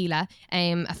from Keela,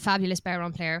 a fabulous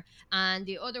barron player, and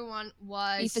the other one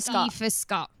was Aoife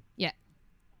Scott. Yeah.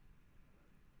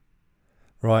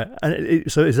 Right,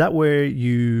 and so is that where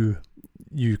you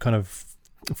kind of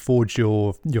forged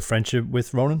your friendship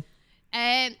with Ronan?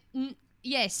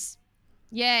 Yes.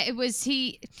 Yeah, it was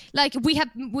he. Like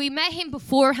we met him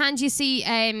beforehand. You see,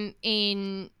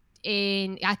 in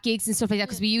at gigs and stuff like that,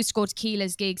 because we used to go to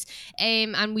Keela's gigs,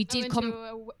 and we did come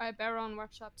to a barron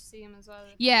workshop to see him as well.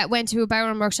 Yeah, went to a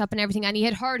barron workshop and everything, and he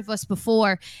had heard of us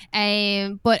before,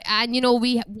 we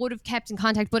would have kept in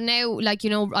contact. But now,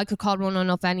 I could call Ronan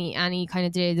up any kind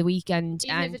of day of the weekend,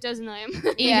 even if it doesn't annoy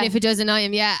him. Even if it does annoy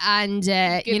him, and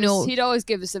he'd always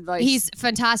give us advice. He's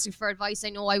fantastic for advice. I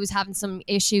know I was having some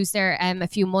issues there a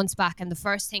few months back, and the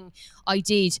first thing I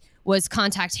did was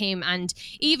contact him, and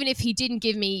even if he didn't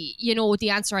give me the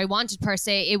answer I wanted per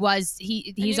se, it was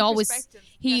he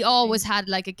always had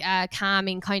like a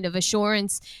calming kind of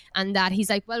assurance, and that he's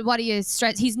like, well, what are you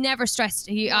stressed? He's never stressed.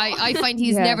 I find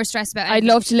he's never stressed about anything.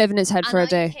 I'd love to live in his head for a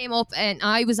day. I came up and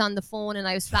I was on the phone and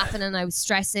I was flapping and I was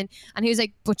stressing, and he was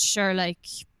like, but sure, like,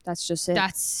 that's just it.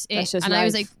 That's it. That's just and life. I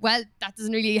was like, well, that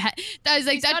doesn't really. That was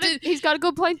like he's got a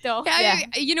good point though.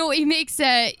 He makes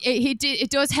it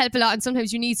does help a lot, and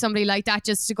sometimes you need somebody like that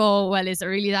just to go, well, is it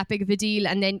really that big of a deal?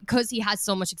 And then because he has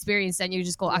so much experience, then you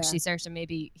just go, actually, Saoirse,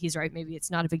 maybe he's right. Maybe it's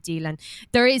not a big deal. And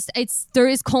there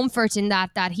is comfort in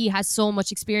that he has so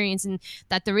much experience, and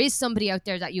that there is somebody out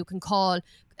there that you can call.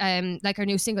 Like our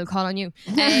new single, Call on You.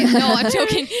 No, I'm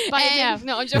joking.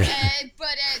 No, I'm joking.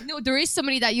 No, there is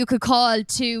somebody that you could call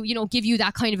to, give you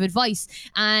that kind of advice.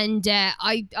 And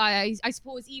I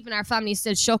suppose even our family is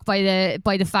still shocked by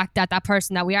the fact that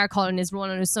person that we are calling is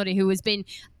Ronan O'Snuddy, who has been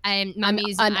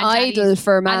Mammy's an idol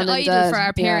for Mam and Dad. For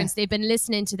our parents. They've been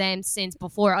listening to them since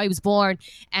before I was born,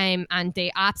 and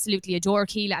they absolutely adore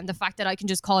Keela. And the fact that I can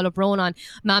just call up Ronan,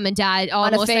 Mam and Dad,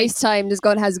 on a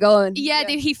FaceTime, how's it going? Yeah,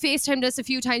 he FaceTimed us a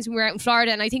few times when we were out in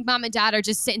Florida, and I think Mam and Dad are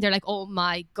just sitting there like, oh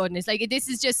my goodness, like this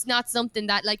is just not something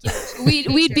that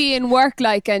we'd be in work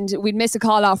and we'd miss a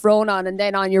call off Ronan, and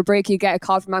then on your break you get a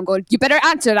call from Mam going, you better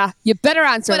answer that.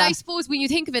 But I suppose when you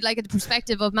think of it like at the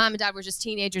perspective of Mam and Dad were just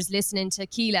teenagers listening to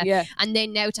Keela. And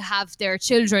then now to have their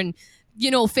children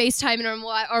FaceTiming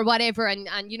or whatever, and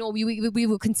we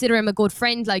would consider him a good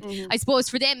friend. Like, I suppose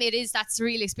for them that's a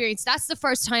real experience. That's the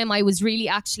first time I was really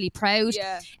actually proud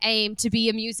to be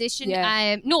a musician.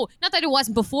 No, not that it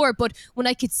wasn't before, but when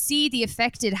I could see the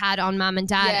effect it had on Mam and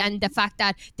Dad, and the fact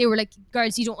that they were like,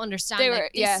 girls, you don't understand.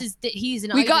 He's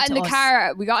an idol. We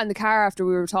got in the car after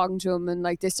we were talking to him, and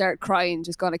like they started crying,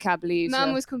 just going, I can't believe.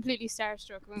 Mam was completely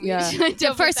starstruck when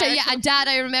the first time. And Dad,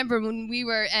 I remember when we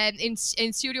were in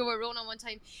studio with Ronan one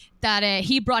time, that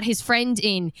he brought his friend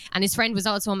in, and his friend was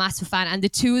also a massive fan, and the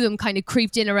two of them kind of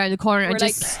creeped in around the corner and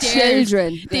just stared.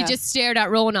 Children. They just stared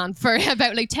at Ronan for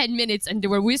about like 10 minutes, and they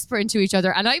were whispering to each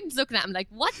other, and I was looking at him like,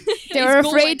 what? They were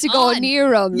afraid to go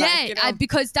near him.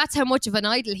 Because that's how much of an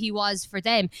idol he was for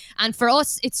them. And for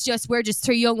us, it's just, we're just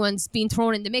three young ones being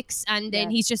thrown in the mix, and then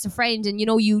he's just a friend, and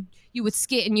you would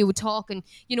skit and you would talk, and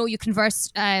you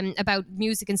converse about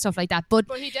music and stuff like that. But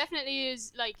he definitely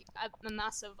is like a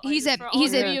massive idol he's for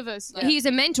three of us. He's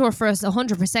a mentor for us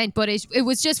 100%. But it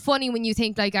was just funny when you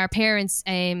think like our parents,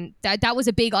 that was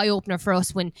a big eye opener for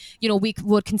us when we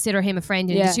would consider him a friend,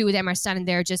 and the two of them are standing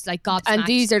there just like gobsmacked. And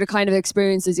these are the kind of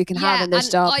experiences you can have in this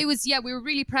job. We were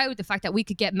really proud of the fact that we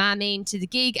could get Mam into the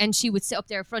gig, and she would sit up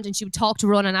there front and she would talk to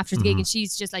Ronan after the gig, and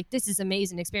she's just like, this is an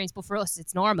amazing experience. But for us,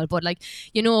 it's normal. But like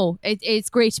it's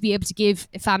great to be able to give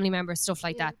family members stuff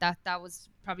like that. That was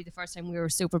probably the first time we were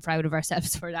super proud of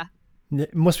ourselves for that.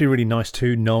 It must be really nice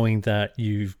too, knowing that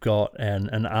you've got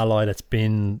an ally that's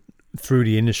been through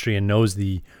the industry and knows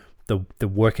the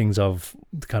workings of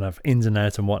the kind of ins and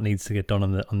outs and what needs to get done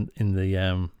in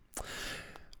the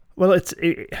Well, it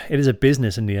is a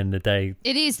business in the end of the day.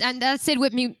 It is, and that's it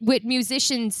with with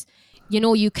musicians. You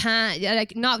know, you can't,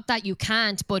 like, not that you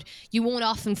can't, but you won't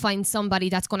often find somebody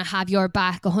that's going to have your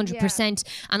back 100%.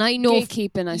 And I know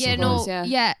gatekeeping, I suppose.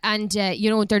 And you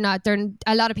know,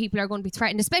 a lot of people are going to be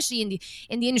threatened, especially in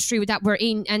the industry that we're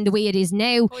in and the way it is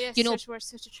now. Oh yes, you know, we're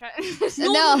such a threat.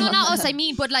 no, not us. I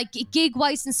mean, but like gig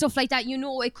wise and stuff like that. You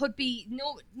know, it could be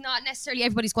not necessarily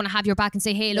everybody's going to have your back and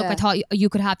say, "Hey, look, I thought you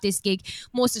could have this gig."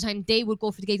 Most of the time, they would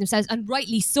go for the gig themselves, and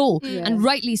rightly so. And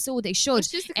rightly so, they should. It's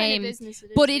just the kind of business it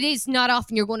is. But it is not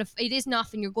often you're going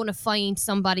to find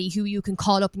somebody who you can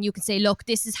call up and you can say, look,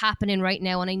 this is happening right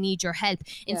now and I need your help,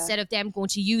 instead of them going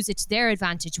to use it to their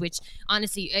advantage, which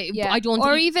honestly I don't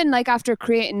or even like after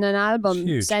creating an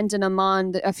album, sending them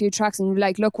on a few tracks and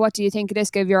like, look, what do you think of this?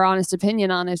 Give your honest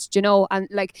opinion on it, you know. And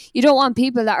like, you don't want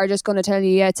people that are just going to tell you,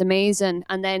 yeah, it's amazing,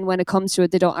 and then when it comes to it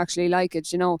they don't actually like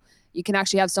it, you know. You can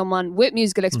actually have someone with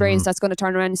musical experience that's going to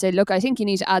turn around and say, look, I think you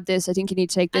need to add this, I think you need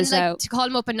to take this out. To call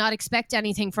them up and not expect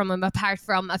anything from them apart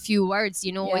from a few words,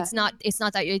 you know. It's not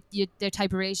that you're the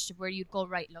type of relationship where you'd go,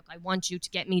 right, look, I want you to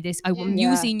get me this, I'm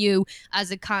using you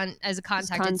as a contact.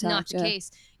 It's not the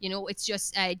case, you know. It's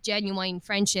just a genuine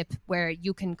friendship where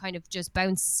you can kind of just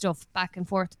bounce stuff back and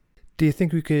forth. Do you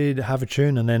think we could have a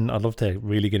tune, and then I'd love to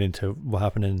really get into what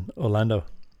happened in Orlando?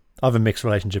 I have a mixed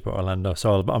relationship with Orlando,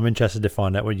 so I'm interested to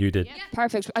find out what you did. Yeah.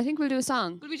 Perfect. I think we'll do a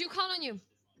song. Will we do Call on You?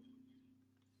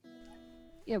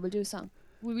 Yeah, we'll do a song.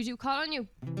 Will we do Call on You?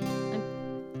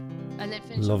 And then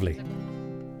finish. Lovely.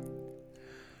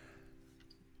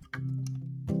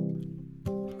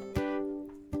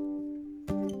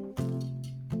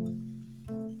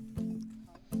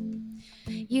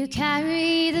 You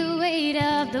carry the weight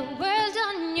of the world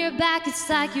on your back. It's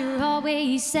like you're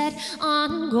always set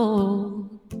on goal.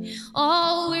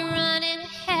 Oh, we're running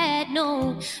ahead,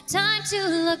 no time to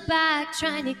look back.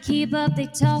 Trying to keep up, they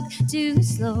talk too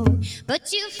slow.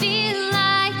 But you feel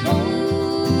like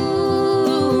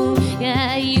home.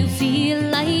 Yeah, you feel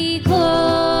like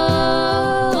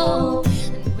home.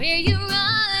 And where you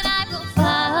run, I will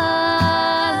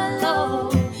follow.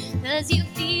 'Cause you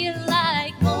feel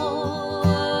like home.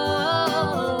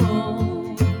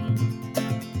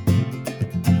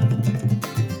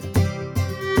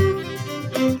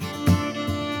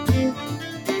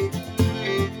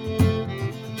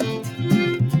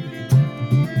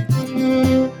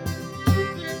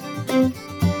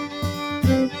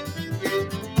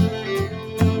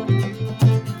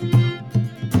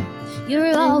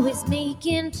 You're always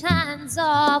making plans,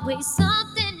 always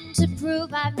something to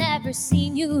prove. I've never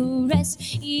seen you rest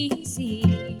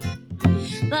easy.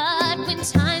 But when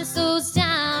time slows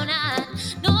down and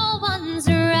no one's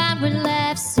around, we're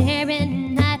left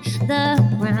staring at the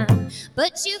ground.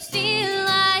 But you feel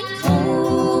like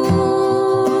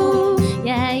home.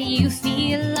 Yeah, you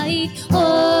feel like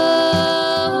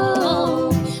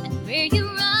home. And where you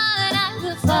run, I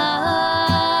will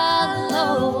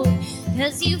follow.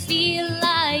 'Cause you feel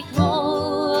like home.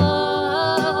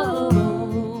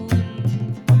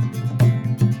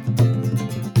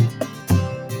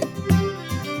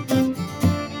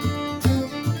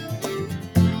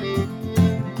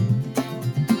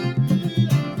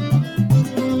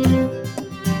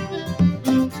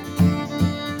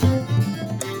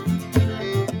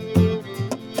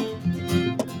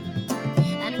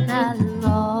 And I'll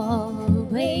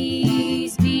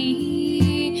always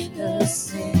be the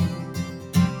same.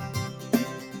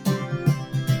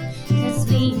 'Cause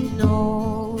we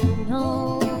know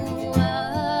no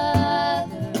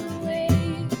other way.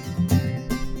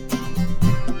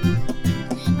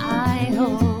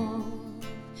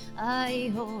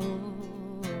 I hope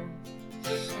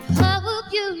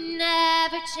you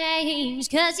never change.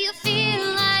 'Cause you feel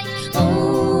like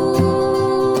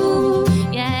home.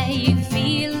 Yeah, you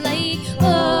feel like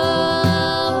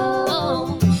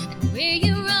home. And where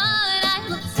you run, I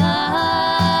will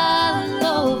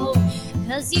follow.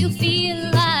 'Cause you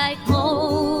feel like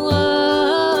home.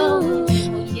 Oh,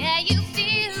 yeah, you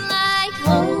feel like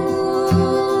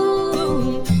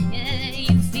home. Yeah,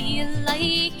 you feel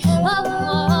like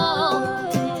home.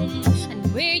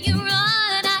 And where you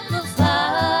run, I will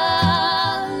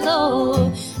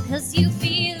follow. 'Cause you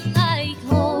feel like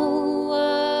home.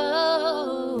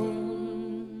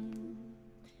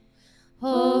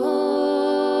 Home.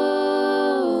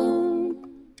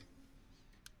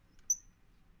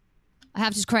 I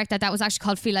have to correct that. That was actually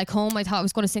called Feel Like Home. I thought I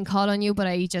was going to sing Call on You, but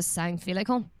I just sang Feel Like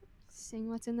Home. Sing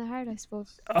what's in the heart, I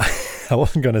suppose. I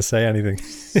wasn't going to say anything.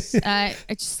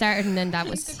 It just started and then that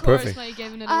was... The chorus Perfect. might have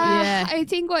given it away. Yeah. I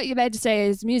think what you meant to say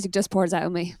is music just pours out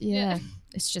of me. Yeah.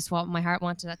 It's just what my heart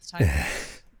wanted at the time.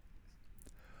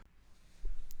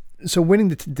 So winning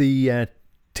the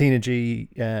Tina G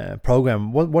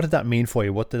program, what did that mean for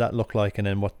you? What did that look like, and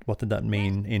then what did that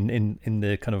mean in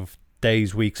the kind of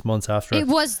days, weeks, months after? It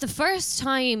was the first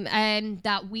time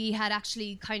that we had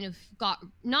actually kind of got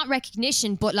not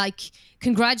recognition, but like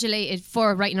congratulated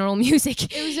for writing our own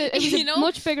music. It was a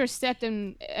much bigger step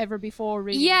than ever before,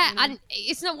 really. Yeah, and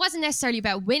it wasn't necessarily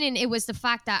about winning. It was the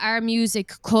fact that our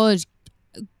music could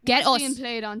get us being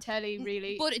played on telly,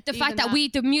 really. But the fact that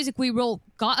the music we wrote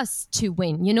got us to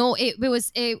win, you know, it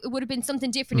would have been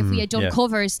something different if we had done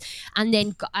covers and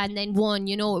then won,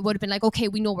 you know. It would have been like, okay,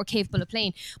 we know we're capable of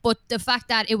playing. But the fact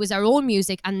that it was our own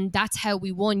music and that's how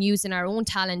we won, using our own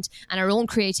talent and our own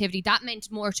creativity, that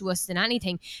meant more to us than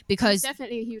anything, because it's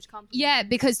definitely a huge compliment. Yeah,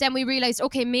 because then we realized,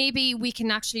 okay, maybe we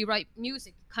can actually write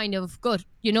music kind of good,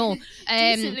 you know.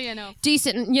 Decently enough.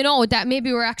 Decent, you know, that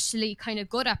maybe we're actually kind of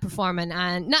good at performing.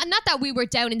 And not that we were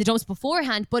down in the dumps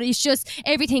beforehand, but it's just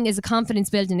everything is a confidence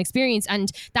building experience,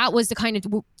 and that was the kind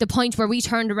of the point where we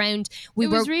turned around. It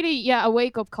was really a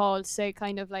wake up call to say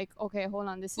kind of like, okay, hold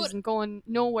on, this isn't going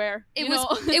nowhere.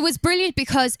 It was brilliant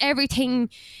because everything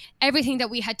that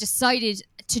we had decided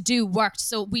to do worked.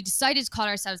 So we decided to call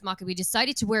ourselves Mocka. We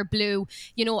decided to wear blue,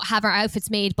 you know, have our outfits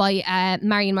made by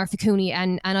Marion Murphy-Cooney,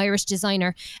 an Irish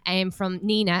designer from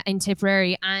Nina in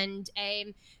Tipperary, and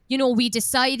you know, we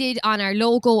decided on our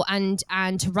logo and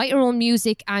to write our own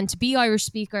music and to be Irish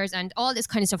speakers and all this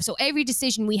kind of stuff. So every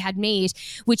decision we had made,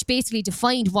 which basically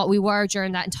defined what we were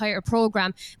during that entire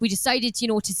program, we decided, you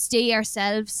know, to stay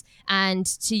ourselves and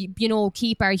to, you know,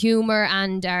 keep our humor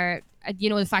and our,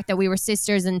 you know, the fact that we were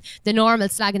sisters and the normal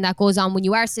slagging that goes on when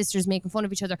you are sisters, making fun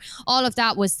of each other, all of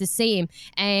that was the same.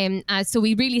 So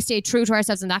we really stayed true to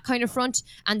ourselves on that kind of front,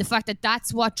 and the fact that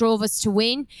that's what drove us to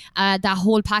win, that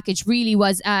whole package really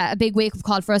was a big wake-up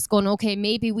call for us, going, okay,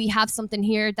 maybe we have something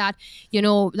here that, you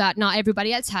know, that not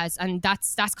everybody else has, and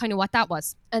that's kind of what that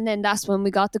was. And then that's when we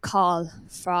got the call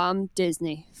from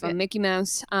Disney, from Mickey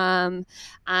Mouse, Mickey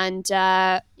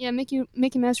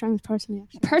Mouse rang personally.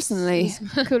 Personally,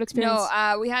 cool experience.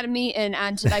 No, we had a meeting,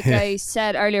 and like I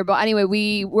said earlier, but anyway,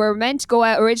 we were meant to go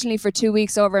out originally for 2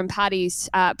 weeks over in Paddy's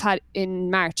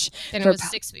in March. Then it was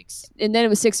 6 weeks. And then it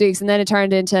was 6 weeks, and then it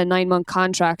turned into a 9-month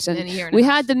contract. And we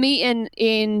had the meeting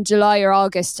in July or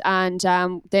August, and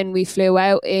then we flew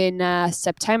out in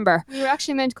September. We were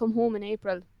actually meant to come home in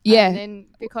April. Yeah. And then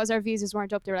because our visas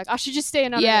weren't up, they were like, I should just stay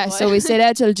another while. So we stayed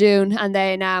out till June, and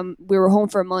then we were home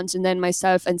for a month, and then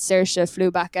myself and Saoirse flew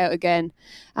back out again.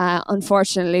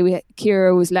 Unfortunately,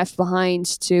 Ciara was left behind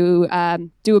to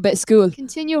do a bit of school.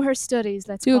 Continue her studies,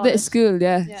 let's do a bit of school,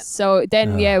 yeah. So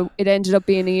then, it ended up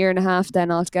being a year and a half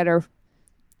then altogether.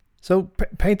 So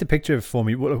paint the picture for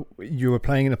me. You were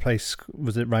playing in a place,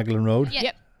 was it Raglan Road? Yeah.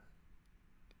 Yep.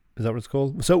 Is that what it's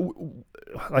called? So,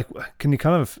 like, can you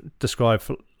kind of describe?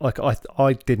 Like,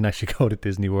 I didn't actually go to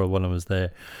Disney World when I was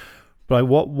there, but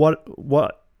what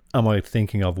am I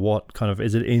thinking of? What kind of,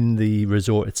 is it in the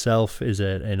resort itself? Is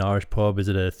it an Irish pub? Is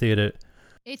it a theatre?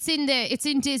 It's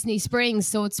in Disney Springs,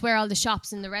 so it's where all the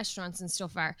shops and the restaurants and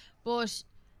stuff are. But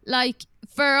like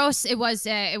for us, it was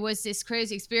this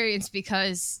crazy experience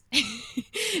because it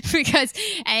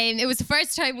was the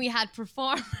first time we had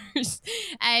performers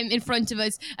in front of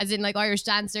us, as in like Irish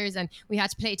dancers, and we had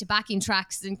to play to backing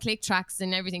tracks and click tracks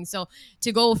and everything. So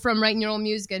to go from writing your own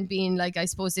music and being like, I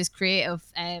suppose, this creative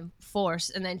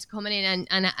force, and then to coming in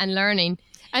and learning.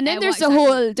 And then there's the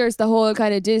whole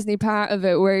kind of Disney part of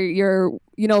it where you're,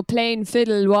 you know, playing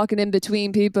fiddle, walking in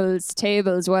between people's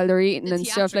tables while they're eating and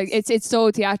stuff. Like it's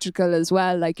so theatrical as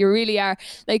well. Like you really are,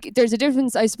 like there's a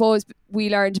difference, I suppose, we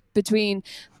learned between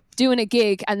doing a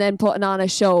gig and then putting on a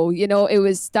show. You know,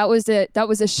 that was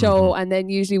a show, and then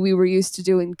usually we were used to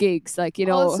doing gigs. Like, you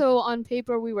know, also on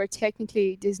paper we were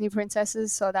technically Disney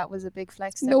princesses, so that was a big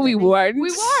flex. No, we weren't. We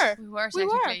were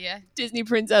technically, yeah. Disney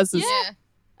princesses. Yeah.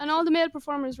 And all the male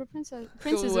performers were princes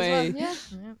as well. Yeah.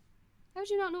 How did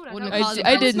you not know that?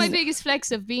 That was my biggest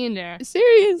flex of being there.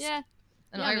 Serious? Yeah.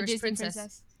 An Irish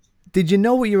princess. Did you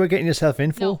know what you were getting yourself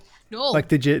in for? No. Like,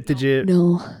 did you?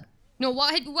 No. No.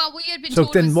 What we had been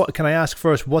told. So then, what can I ask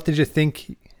first? What did you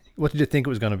think? What did you think it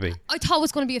was going to be? I thought it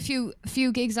was going to be a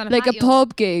few gigs on a like patio. A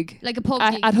pub gig, like a pub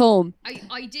gig at home.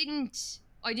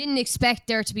 I didn't expect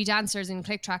there to be dancers and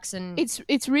click tracks, and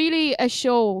it's really a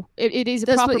show. It is a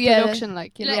proper production,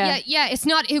 like, you know. Yeah. It's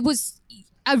not. It was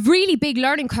a really big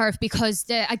learning curve because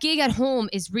a gig at home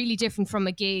is really different from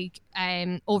a gig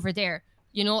over there.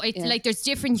 You know, it's like there's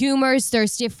different humors,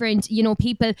 there's different, you know,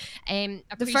 people.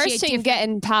 The first thing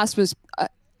getting past was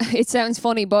it sounds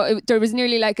funny, but there was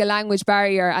nearly like a language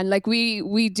barrier, and like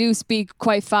we do speak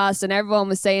quite fast, and everyone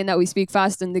was saying that we speak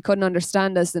fast and they couldn't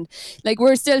understand us, and like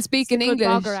we're still speaking English.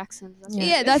 English. Accent.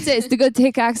 That's it. It's the good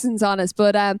thick accents on us,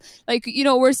 but like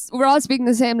we're all speaking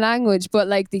the same language, but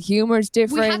like the humor's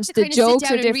different, we have to the kind of jokes sit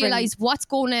down are and different. realize what's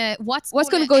going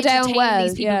to go down entertain well.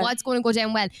 these people, what's going to go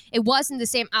down well. It wasn't the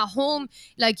same at home.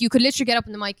 Like you could literally get up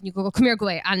on the mic and you go, come here, go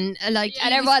away, and and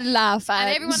everyone laugh, and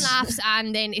everyone laughs,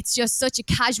 and then it's just such a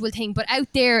casual thing. But out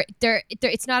there,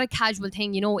 it's not a casual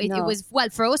thing, you know. It was, well,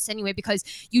 for us anyway, because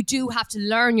you do have to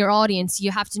learn your audience.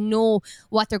 You have to know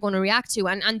what they're going to react to,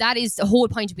 and that is the whole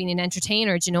point of being an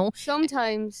entertainer, you know.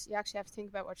 Sometimes you actually have to think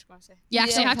about what you're going to say. You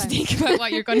actually have to think about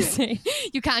what you're going to say.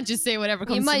 You can't just say whatever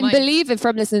comes to mind. You might believe it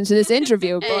from listening to this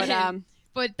interview, but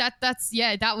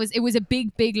it was a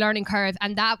big learning curve,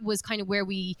 and that was kind of where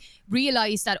we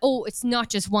realized that it's not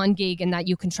just one gig and that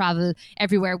you can travel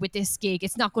everywhere with this gig.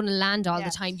 It's not going to land all the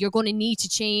time. You're going to need to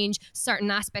change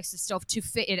certain aspects of stuff to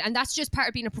fit it, and that's just part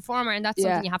of being a performer, and that's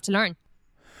something you have to learn.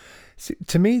 See,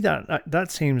 to me, that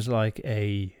seems like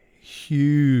a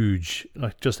huge,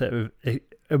 like just a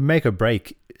make or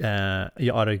break.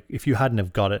 If you hadn't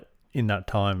have got it in that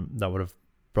time, that would have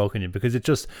broken you, because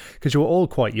you were all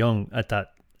quite young at that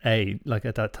age, like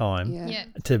at that time,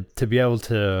 to be able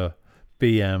to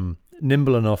be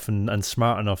nimble enough and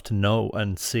smart enough to know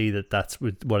and see that that's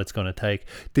what it's going to take.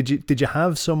 Did you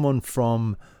have someone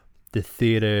from the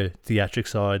theatric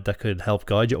side that could help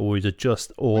guide you, or was it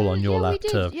just all on your lap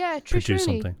to produce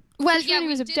something? Well,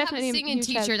 we did definitely have a singing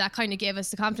teacher that kind of gave us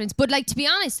the confidence. But like, to be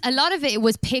honest, a lot of it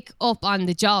was pick up on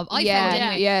the job. I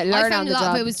found a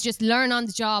lot of it was just learn on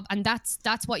the job, and that's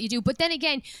what you do. But then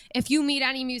again, if you meet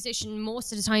any musician,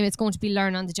 most of the time it's going to be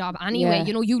learn on the job anyway. Yeah.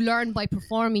 You know, you learn by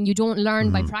performing. You don't learn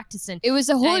by practicing. It was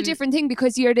a whole different thing,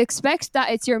 because you'd expect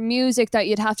that it's your music that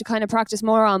you'd have to kind of practice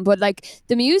more on. But like,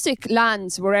 the music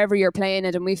lands wherever you're playing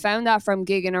it, and we found that from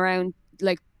gigging around,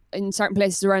 like, in certain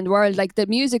places around the world, like the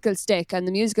musical stick and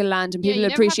the musical land, and people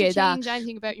appreciate that. You never have to change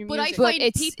anything about your music. But I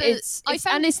find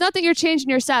people, and it's not that you're changing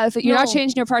yourself, you're not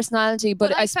changing your personality,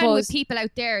 but I suppose found with people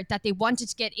out there that they wanted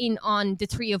to get in on the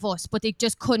three of us, but they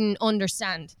just couldn't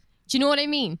understand. Do you know what I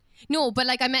mean? No, but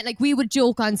like I meant, like we would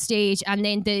joke on stage, and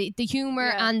then the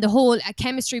humour and the whole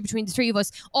chemistry between the three of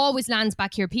us always lands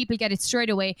back here. People get it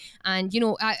straight away, and you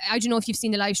know, I don't know if you've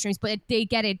seen the live streams, but they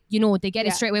get it. You know, they get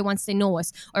it straight away once they know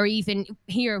us, or even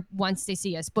here once they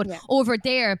see us. But over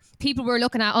there, people were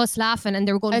looking at us laughing, and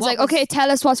they were going, I was like, okay, tell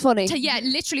us what's funny.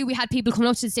 Literally, we had people coming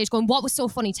up to the stage going, what was so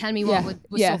funny? Tell me what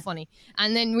was so funny.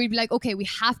 And then we'd be like, okay, we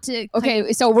have to.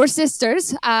 Okay, so we're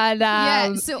sisters,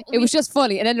 and so it was just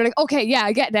funny. And then they're like, okay, yeah,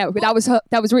 I get now. But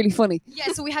that was really funny.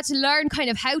 Yeah, so we had to learn kind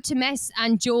of how to mess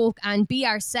and joke and be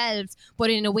ourselves, but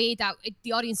in a way that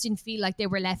the audience didn't feel like they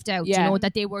were left out. You know,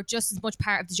 that they were just as much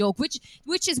part of the joke, which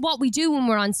is what we do when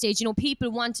we're on stage. You know,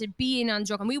 people want to be in on the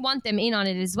joke, and we want them in on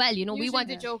it as well. You know, usually we want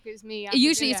the joke is me.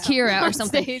 Usually it's Kira or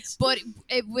something. But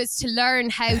it was to learn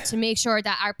how to make sure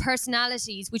that our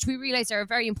personalities, which we realised are a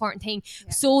very important thing,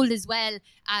 sold as well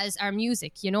as our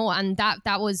music. You know, and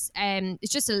that was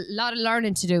it's just a lot of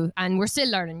learning to do, and we're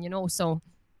still learning. You know, so.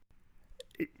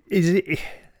 Is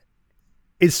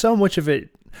so much of it.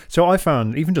 So I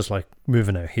found, even just like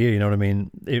moving out here, you know what I mean,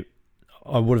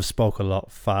 I would have spoke a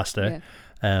lot faster.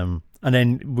 And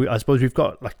then I suppose we've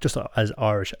got, like, just as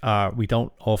Irish we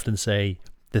don't often say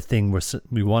the thing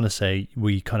we want to say.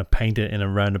 We kind of paint it in a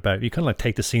roundabout. You kind of like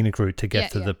take the scenic route to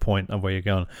get to the point of where you're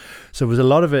going. So there's a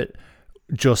lot of it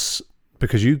just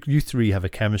because you three have a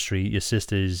chemistry. Your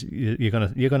sisters, you're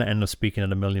gonna end up speaking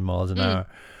at a million miles an hour.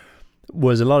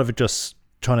 Was a lot of it just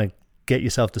trying to get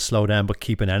yourself to slow down but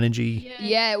keep an energy?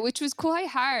 Yeah, which was quite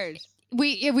hard.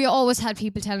 We always had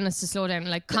people telling us to slow down,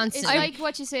 like, constantly. It's like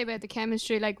what you say about the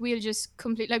chemistry. Like, we'll just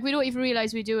like, we don't even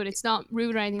realise we do it. It's not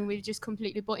rude or anything. We'll just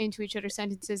completely butt into each other's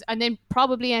sentences, and then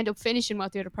probably end up finishing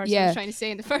what the other person was trying to say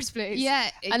in the first place.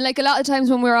 Yeah. And like, a lot of times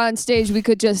when we're on stage, we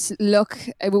could just look.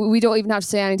 We don't even have to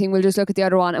say anything. We'll just look at the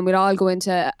other one, and we'll all go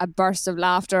into a burst of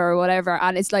laughter or whatever.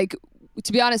 And it's like,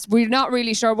 to be honest, we're not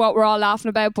really sure what we're all laughing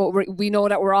about, but we know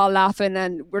that we're all laughing,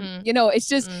 and we're, you know, it's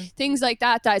just things like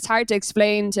that it's hard to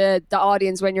explain to the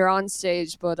audience when you're on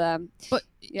stage. But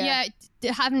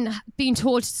having been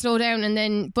told to slow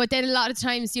down, but then a lot of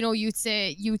times, you know, you'd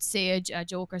say a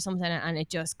joke or something, and it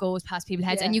just goes past people's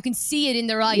heads, and you can see it in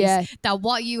their eyes that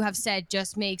what you have said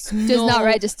just does not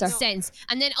register sense.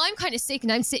 And then I'm kind of sick,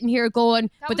 and I'm sitting here going,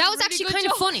 but that was really actually kind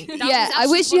of funny. I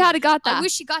wish you had got that. I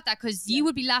wish you got that, because you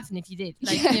would be laughing if you did,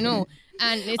 like, you know.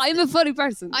 And I'm a funny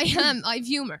person. I have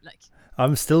humour, like.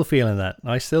 I'm still feeling that.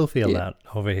 I still feel that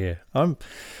over here.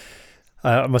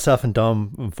 Myself and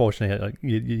Dom, unfortunately,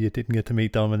 you didn't get to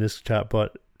meet Dom in this chat,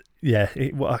 but yeah,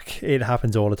 it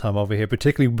happens all the time over here,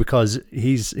 particularly because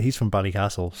he's from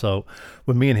Ballycastle. So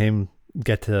when me and him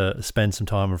get to spend some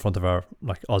time in front of our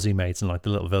like Aussie mates in like the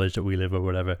little village that we live or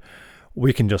whatever,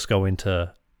 we can just go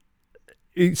into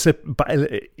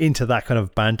that kind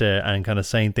of banter and kind of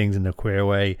saying things in a queer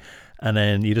way, and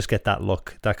then you just get that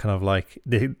look, that kind of like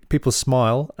people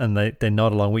smile and they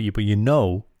nod along with you, but you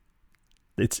know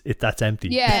that's empty.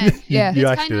 Yeah. you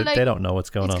actually like, they don't know what's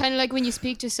going on. It's kind of like when you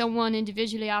speak to someone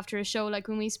individually after a show, like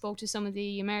when we spoke to some of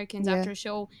the Americans after a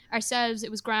show ourselves, it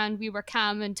was grand, we were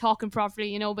calm and talking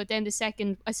properly, you know, but then the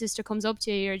second a sister comes up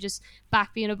to you, you're just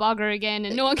back being a bogger again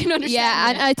and no one can understand. Yeah,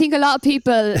 and I think a lot of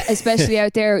people, especially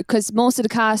out there, because most of the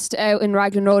cast out in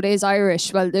Raglan Road is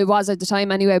Irish, well it was at the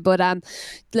time anyway, but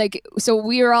like, so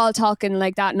we were all talking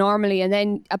like that normally, and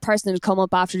then a person would come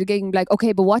up after the gig and be like,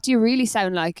 okay, but what do you really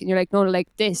sound like? And you're like, no, like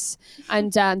this.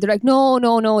 And they're like,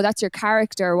 no, that's your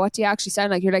character. What do you actually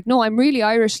sound like? You're like, no, I'm really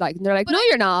Irish, like. And they're like, but no,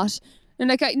 you're not. And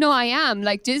like, no, I am.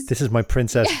 Like, this is my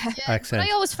princess accent. But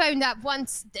I always found that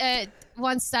once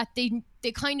that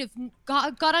they kind of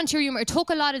got onto your humor. It took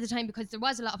a lot of the time because there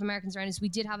was a lot of Americans around us. We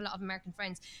did have a lot of American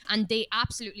friends, and they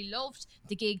absolutely loved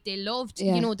the gig. They loved,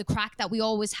 you know, the crack that we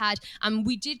always had, and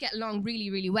we did get along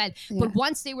really, really well. But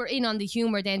once they were in on the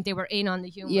humor, then they were in on the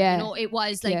humor. You know, it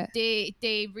was like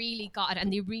they really got it,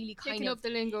 and they really kind of up the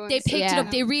lingo. They picked it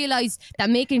up. They realized that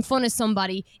making fun of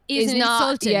somebody isn't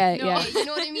insulting. You know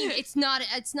what I mean? It's not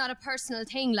a personal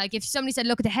thing. Like if somebody said,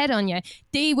 "Look at the head on you,"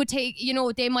 they would take. You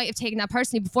know, they might have taken that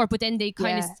personally before, but then they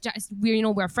kind of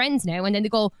we're friends now, and then they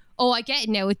go, oh, I get it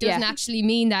now, it doesn't actually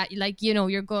mean that, like, you know,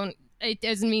 it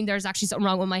doesn't mean there's actually something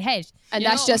wrong with my head, and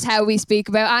that's just how we speak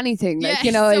about anything, like,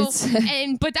 you know. So,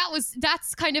 but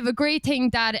that's kind of a great thing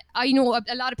that I know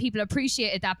a lot of people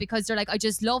appreciated that, because they're like, I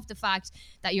just love the fact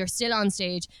that you're still on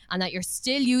stage and that you're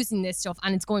still using this stuff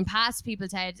and it's going past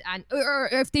people's heads, and or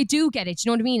if they do get it, you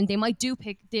know what I mean, they might do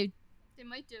pick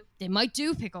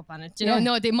up on it, you know.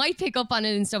 No, they might pick up on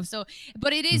it and stuff. So,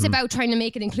 but it is about trying to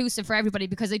make it inclusive for everybody,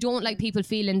 because I don't like people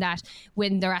feeling that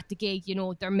when they're at the gig, you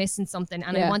know, they're missing something,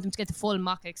 and I want them to get the full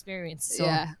mock experience. So.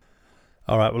 Yeah.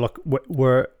 All right. Well, look,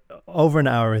 we're over an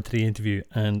hour into the interview,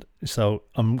 and so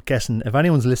I'm guessing if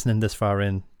anyone's listening this far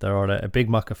in, they're either a big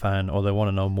Macca fan or they want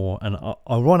to know more. And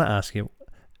I want to ask you,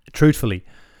 truthfully,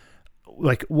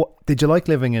 like, what did you like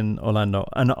living in Orlando?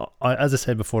 And as I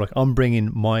said before, like, I'm bringing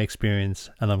my experience,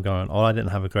 and I'm going, I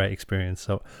didn't have a great experience.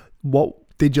 So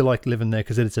what did you like living there?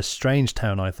 Because it's a strange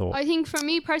town, I thought. I think for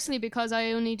me personally, because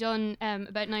I only done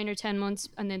about 9 or 10 months,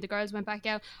 and then the girls went back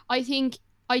out, I think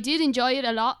I did enjoy it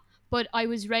a lot, but I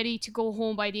was ready to go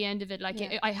home by the end of it.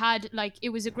 Like, I had, like, it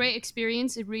was a great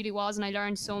experience. It really was. And I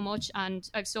learned so much, and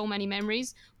I have so many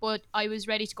memories, but I was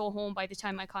ready to go home by the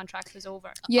time my contract was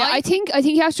over. Yeah, I think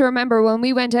you have to remember, when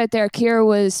we went out there, Ciara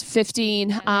was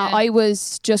 15. I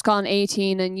was just gone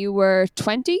 18, and you were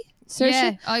 20?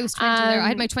 Yeah, I was 20 there. I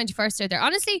had my 21st out there.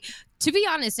 Honestly, to be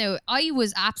honest now, I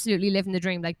was absolutely living the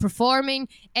dream, like performing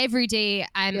every day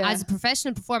as a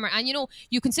professional performer. And you know,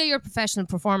 you can say you're a professional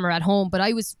performer at home, but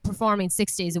I was performing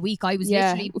 6 days a week. I was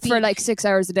literally for like 6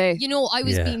 hours a day. You know, I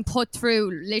was being put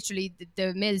through literally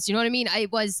the mills. You know what I mean? I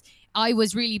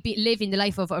was really living the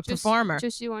life of a performer.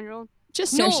 Just you on your own.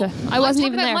 Just Saoirse. I wasn't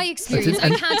even there. My experience. I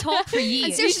can't talk for you.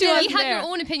 And Saoirse, you had your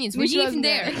own opinions. Were you even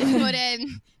there? But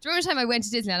do you remember the time I went to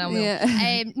Disneyland?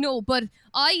 I don't know. No, but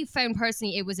I found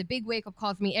personally it was a big wake up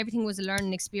call for me. Everything was a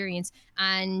learning experience,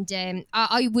 and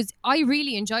I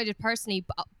really enjoyed it personally.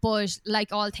 But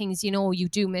like all things, you know, you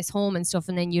do miss home and stuff,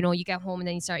 and then, you know, you get home and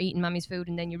then you start eating mommy's food,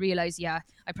 and then you realize,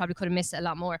 I probably could have missed it a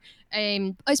lot more.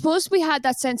 I suppose we had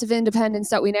that sense of independence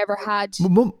that we never had.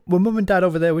 Were mum and dad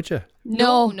over there with you?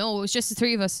 No, it was just the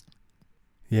three of us.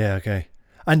 Yeah, okay.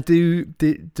 And do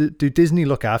Disney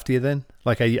look after you then?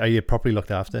 Like, are you properly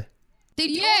looked after?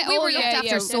 We were looked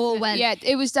after so well. Yeah,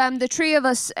 it was the three of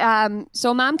us.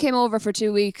 So Mam came over for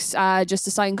 2 weeks just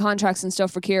to sign contracts and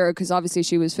stuff for Ciara, because obviously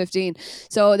she was 15.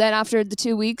 So then after the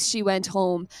 2 weeks, she went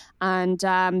home, and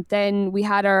then we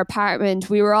had our apartment.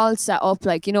 We were all set up,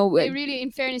 like, you know. They really, in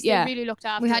fairness, they really looked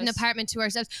after us. We had an apartment to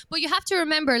ourselves. But you have to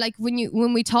remember, like,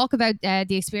 when we talk about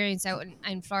the experience out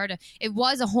in Florida, it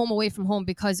was a home away from home,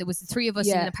 because it was the three of us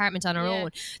in an apartment on our own.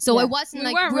 So it wasn't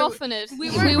we weren't roughing it. We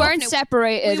weren't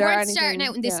separated. We or weren't anything. starting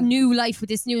out in this new life with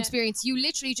this new experience. You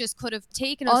literally just could have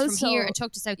taken us from here and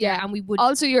chucked us out there, and we would.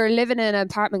 Also, you're living in an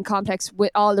apartment complex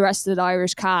with all the rest of the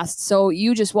Irish cast, so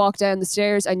you just walk down the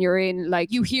stairs and you're in,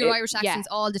 like, you hear Irish accents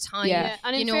all the time. Yeah.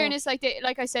 And in fairness, like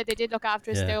I said, they did look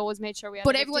after us. They always made sure we had.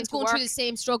 But everyone's going through the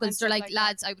same struggles. They're like,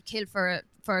 lads, I would kill for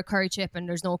for a curry chip and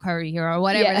there's no curry here or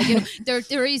whatever. Like, you know,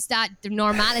 there is that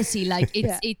normality. Like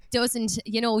it doesn't,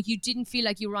 you know, you didn't feel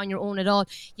like you were on your own at all.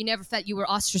 You never felt you were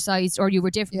ostracized or you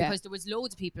were different because there was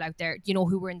loads of people out there, you know,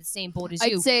 who were in the same boat as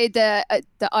you. I'd say the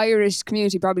Irish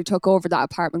community probably took over that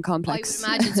apartment complex.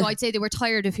 I would imagine. So I'd say they were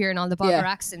tired of hearing all the bogger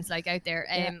accents like out there.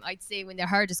 I'd say when they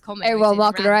heard us coming, everyone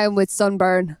walking around with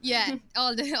sunburn. Yeah,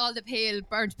 all the pale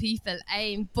burnt people.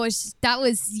 But that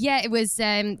was it was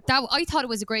that I thought it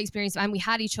was a great experience, and we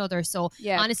had each other. So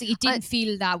honestly, it didn't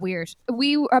feel that weird.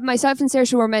 We, myself and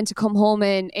Saoirse, were meant to come home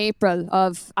in April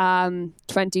of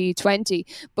 2020,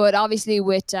 but obviously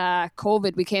with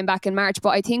COVID, we came back in March. But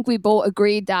I think we both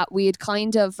agreed that we had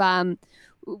kind of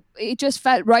it just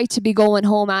felt right to be going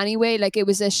home anyway. Like, it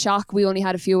was a shock. We only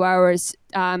had a few hours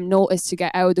notice to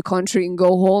get out of the country and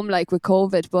go home, like with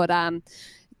COVID. But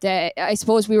I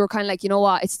suppose we were kind of like, you know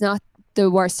what, it's not the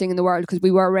worst thing in the world, because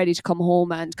we were ready to come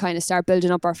home and kind of start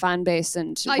building up our fan base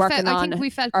and working on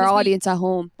our audience at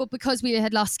home. But because we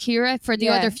had lost Ciara for the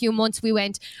other few months, we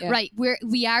went, right,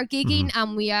 we are gigging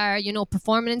and we are, you know,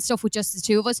 performing and stuff with just the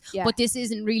two of us, but this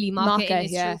isn't really Maka in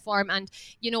its true form. And,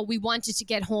 you know, we wanted to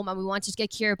get home and we wanted to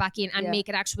get Ciara back in and make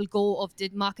an actual go of the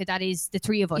Maka that is the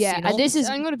three of us. Yeah, you know? And this is...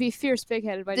 I'm going to be fierce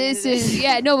big-headed by this is...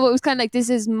 Yeah, no, but it was kind of like, this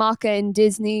is Maka in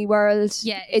Disney World.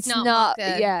 Yeah, it's not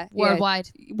Maka worldwide.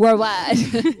 Worldwide.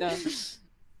 No.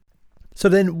 So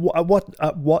then,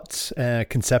 what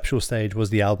conceptual stage was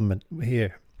the album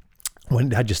here?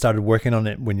 When had you started working on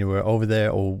it when you were over there,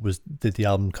 or did the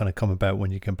album kind of come about when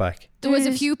you came back? There was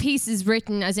a few pieces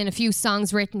written, as in a few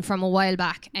songs written from a while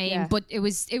back, but there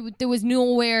was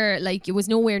nowhere, like, it was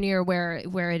nowhere near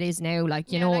where it is now.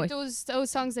 Like, you know, like those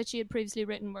songs that she had previously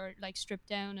written were like stripped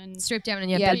down and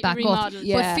built back up.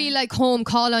 But Feel Like Home,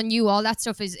 Call on You, all that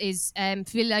stuff is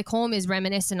Feel Like Home is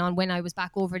reminiscent on when I was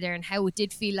back over there and how it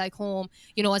did feel like home.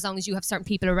 You know, as long as you have certain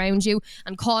people around you.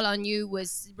 And Call on You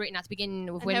was written at the beginning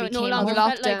of when we came home. It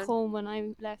felt like home when I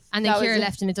left. And then Ciara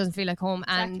left and it doesn't feel like home.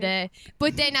 Exactly. And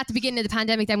but then at the beginning of the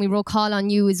pandemic, then we wrote Call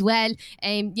on You as well,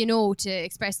 you know, to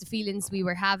express the feelings we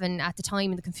were having at the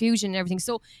time and the confusion and everything.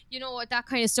 So, you know, that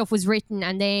kind of stuff was written,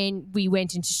 and then we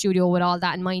went into studio with all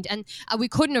that in mind. And we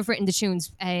couldn't have written the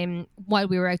tunes while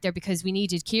we were out there because we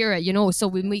needed Ciara, you know. So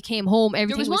when we came home,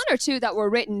 everything there was one or two that were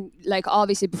written, like,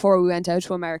 obviously before we went out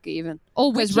to America even.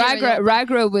 Oh, because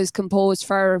Ragra was composed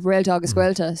for Real Dog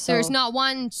Escuelta. So there's not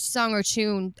one song or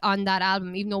tune on that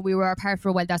album, even though we were apart for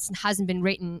a while, that hasn't been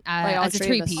written as a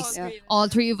three-piece. All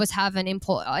three of us have an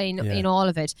input in all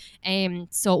of it.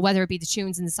 So whether it be the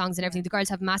tunes and the songs and everything, the girls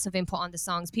have massive input on the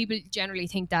songs. People generally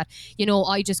think that, you know,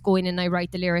 I just go in and I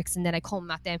write the lyrics and then I come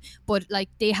at them, but like,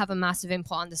 they have a massive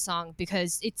input on the song,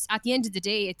 because it's, at the end of the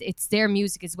day, it's their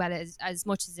music as well as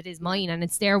much as it is mine, and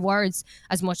it's their words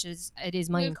as much as it is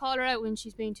mine. We'll call her out when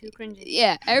she's being too cringy.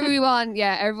 Yeah,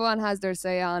 everyone has their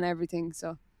say on everything.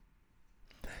 So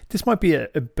this might be a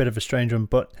bit of a strange one,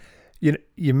 but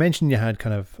you mentioned you had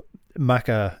kind of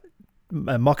Maka,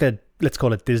 let's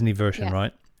call it Disney version,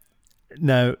 right?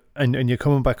 Now, and you're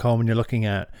coming back home and you're looking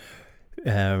at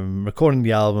recording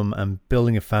the album and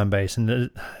building a fan base,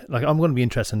 and like, I'm going to be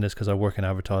interested in this because I work in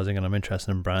advertising and I'm interested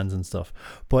in brands and stuff.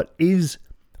 But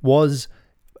was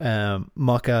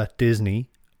Maka Disney?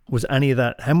 Was any of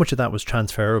that? How much of that was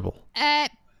transferable?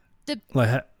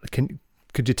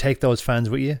 Could you take those fans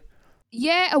with you?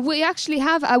 Yeah, we actually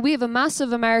have a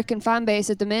massive American fan base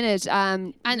at the minute,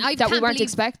 and we weren't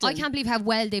expecting. I can't believe how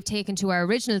well they've taken to our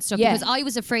original stuff, because I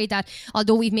was afraid that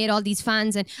although we've made all these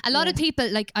fans, and a lot of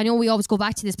people, like, I know we always go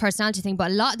back to this personality thing,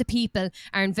 but a lot of the people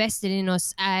are invested in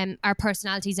us, our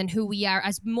personalities and who we are,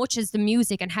 as much as the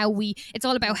music and how it's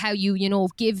all about how you know,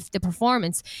 give the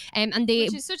performance, and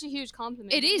which is such a huge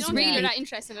compliment. It is really. You're not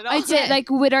interested at all. I'd say, like,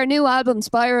 with our new album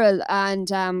Spiral,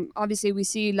 and obviously we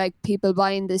see, like, people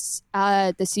buying this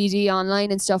the CD online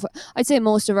and stuff. I'd say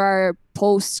most of our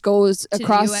posts goes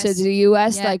across to the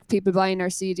US, like people buying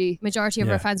our CD. Majority of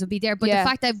our fans would be there, but the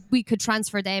fact that we could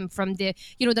transfer them from the,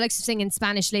 you know, the likes of singing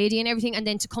Spanish Lady and everything, and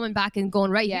then to coming back and going,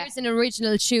 right, here's an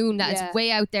original tune that is way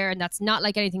out there and that's not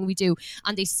like anything we do,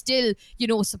 and they still, you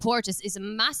know, support us, is a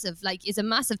massive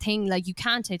thing. Like, you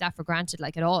can't take that for granted,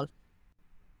 like, at all.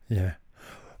 Yeah.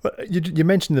 Well, you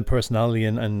mentioned the personality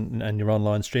and your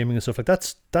online streaming and stuff like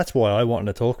that's why I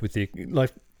wanted to talk with you.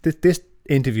 Like, this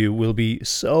interview will be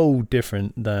so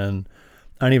different than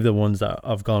any of the ones that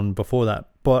I've gone before that.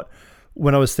 But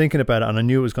when I was thinking about it, and I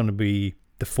knew it was going to be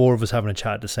the four of us having a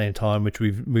chat at the same time, which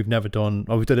we've never done.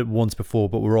 Or we did it once before,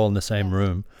 but we're all in the same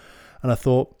room. And I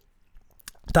thought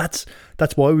that's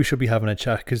why we should be having a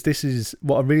chat, because this is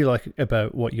what I really like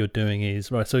about what you're doing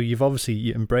is, right, so you've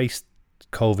obviously embraced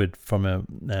COVID from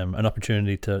an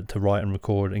opportunity to write and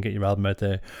record and get your album out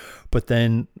there. But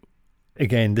then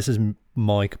again, this is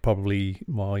my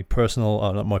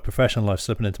personal, not my professional life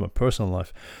slipping into my personal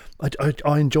life.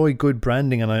 I enjoy good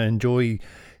branding, and I enjoy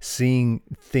seeing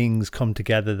things come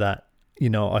together that, you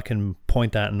know, I can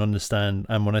point at and understand.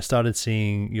 And when I started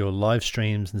seeing your live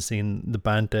streams and seeing the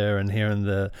banter and hearing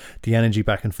the energy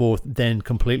back and forth, then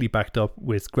completely backed up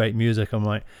with great music, I'm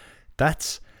like,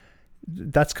 that's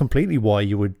completely why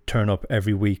you would turn up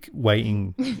every week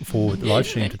waiting for the live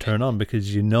stream to turn on,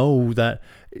 because you know that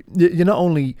you're not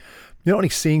only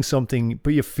seeing something,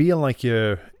 but you feel like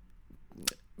you've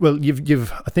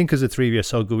I think because the three of you are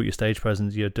so good with your stage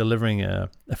presence, you're delivering it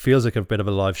feels like a bit of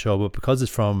a live show, but because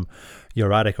it's from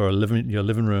your attic or your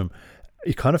living room,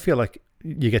 you kind of feel like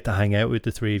you get to hang out with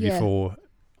the three of you for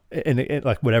in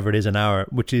like whatever it is, an hour,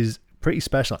 which is pretty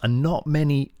special. And not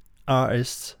many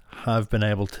artists have been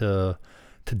able to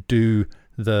do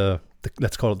the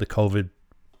let's call it the COVID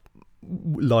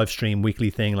live stream weekly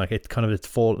thing. Like a lot of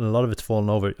it's fallen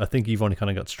over. I think you've only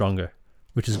kind of got stronger,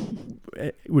 which is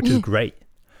great.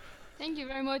 Thank you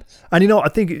very much. And you know, I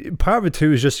think part of it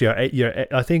too is just your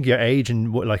I think your age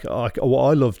and what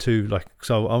I love too. Like,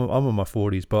 so I'm in my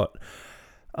 40s, but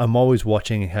I'm always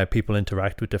watching how people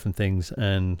interact with different things,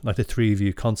 and like the three of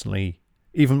you constantly,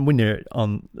 even when you're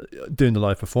on doing the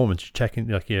live performance, you're checking,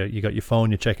 like you got your phone,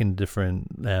 you're checking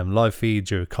different live feeds,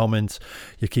 your comments,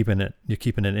 you're keeping it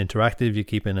interactive, you're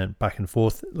keeping it back and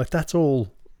forth. Like, that's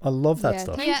all. I love that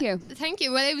stuff. Thank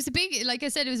you. Well, it was a big, like I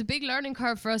said, it was a big learning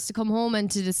curve for us to come home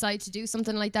and to decide to do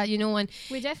something like that, you know. And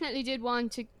we definitely did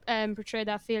want to portray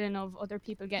that feeling of other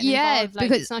people getting involved. Like,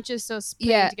 because it's not just us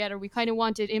playing together. We kind of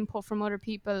wanted input from other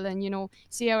people, and, you know,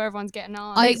 see how everyone's getting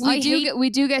on. We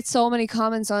do get so many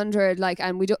comments under it, like,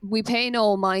 and we pay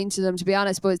no mind to them, to be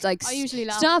honest. But it's like, I usually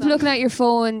stop looking at your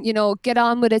phone. You know, get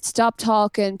on with it. Stop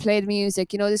talking. Play the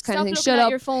music. You know, this kind of thing. Shut up. Stop looking at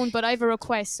your phone. But I have a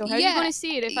request. So how are you going to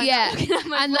see it if I'm not looking at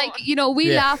my phone? And like, you know,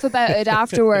 we laugh about it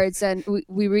afterwards, and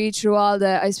we read through all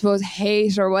the, I suppose,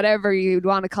 hate or whatever you'd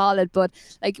want to call it. But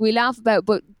like, we laugh about.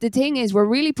 But the thing is, we're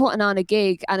really putting on a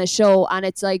gig and a show, and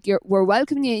it's like we're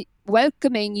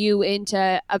welcoming you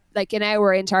into like an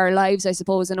hour into our lives, I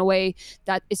suppose, in a way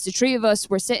that it's the three of us.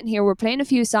 We're sitting here, we're playing a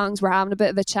few songs, we're having a bit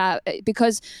of a chat,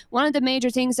 because one of the major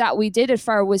things that we did it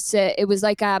for was it was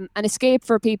like an escape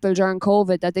for people during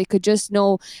COVID, that they could just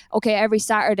know, okay, every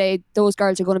Saturday those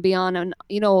girls are going to be on, and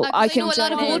you know, I know a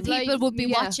lot of old people would be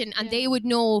watching, and they would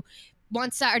know.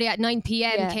 Once Saturday at 9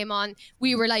 p.m. came on,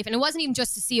 we were live, and it wasn't even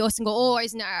just to see us and go, oh,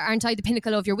 aren't I the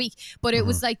pinnacle of your week? But it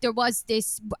was like, there was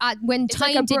this when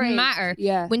time didn't matter.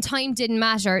 When time didn't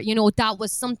matter, you know, that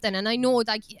was something. And I know,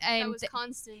 like, that was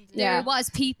constant. There was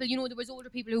people, you know, there was older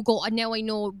people who go, and now I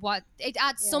know what it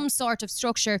adds some sort of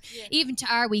structure, even to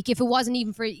our week. If it wasn't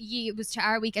even for you, it was to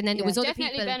our week, and then there was other people.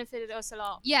 Definitely benefited us a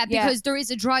lot. Yeah, because there is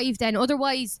a drive then.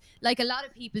 Otherwise, like, a lot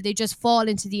of people, they just fall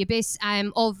into the abyss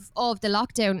of the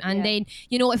lockdown, and then,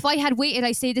 you know, if I had waited,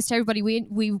 I say this to everybody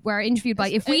we were interviewed by,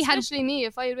 if we had, especially me,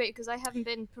 if I had waited, because I haven't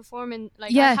been performing,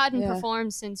 like, I hadn't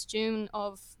performed since June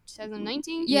of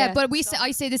 2019.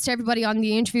 I say this to everybody on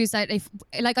the interviews, that if,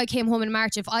 like, I came home in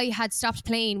March, if I had stopped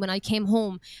playing when I came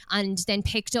home and then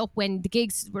picked up when the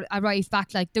gigs arrived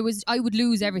back, like, I would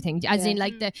lose everything, as in,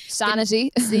 like, the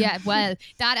sanity.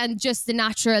 That, and just the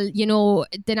natural, you know,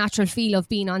 the natural feel of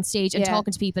being on stage and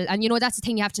talking to people, and, you know, that's the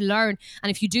thing you have to learn,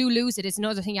 and if you do lose it, it's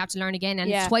another thing you have to learn again,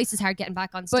 and it's twice as hard getting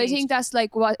back on stage. But I think that's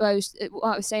like what I was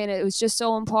saying, it was just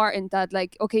so important that,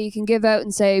 like, okay, you can give out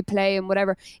and say play and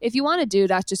whatever. If you want to do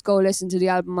that, just go listen to the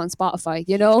album on Spotify,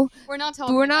 you know. We're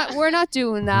not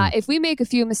doing that. If we make a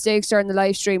few mistakes during the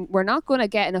live stream, we're not going to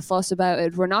get in a fuss about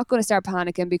it. We're not going to start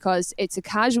panicking, because it's a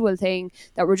casual thing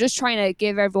that we're just trying to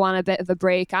give everyone a bit of a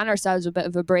break, and ourselves a bit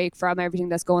of a break from everything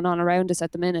that's going on around us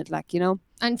at the minute, like, you know.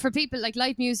 And for people, like,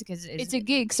 live music it's a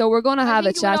gig, so we're going to have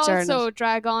a chat during it. Also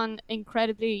drag on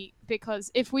incredibly,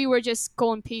 because if we were just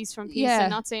going piece from piece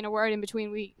and not saying a word in between,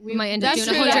 we might end up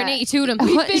doing 182 of them.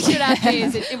 We've been through that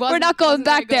phase. We're not going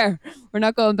back there. We're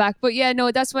not going back. But yeah,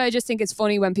 no, that's why I just think it's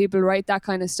funny when people write that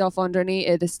kind of stuff underneath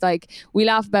it. It's like, we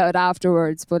laugh about it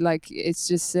afterwards, but, like, it's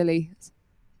just silly.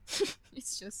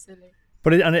 It's just silly.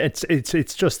 But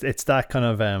it's just that kind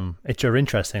of it's your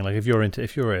interesting. Like, if you're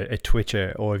a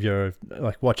Twitcher, or if you're,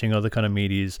 like, watching other kind of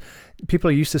medias, people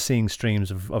are used to seeing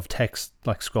streams of text,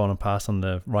 like, scrolling past on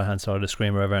the right hand side of the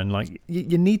screen or whatever, and, like,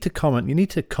 you need to comment. You need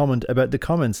to comment about the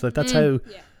comments. Like, that's how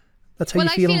That's how you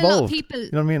feel involved. A lot of people, you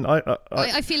know what I mean?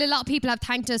 I feel a lot of people have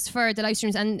thanked us for the live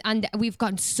streams, and we've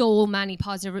gotten so many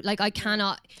positive. Like I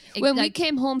cannot. When we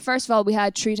came home, first of all, we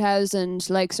had 3,000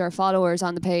 likes or followers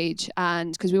on the page,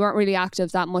 and because we weren't really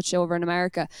active that much over in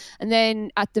America, and then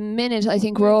at the minute, I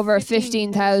think we're over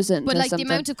 15,000. But like the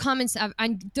amount of comments,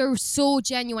 and they're so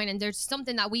genuine, and there's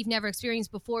something that we've never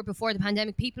experienced before the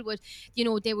pandemic. People would,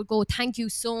 they would go, "Thank you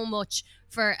so much."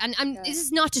 And this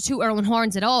is not to toot our own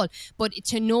horns at all, but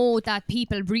to know that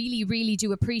people really, really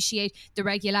do appreciate the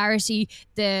regularity,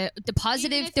 the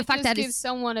positive, the fact that it gives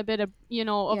someone a bit of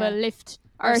of a lift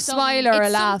or a smile or a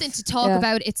laugh. It's something to talk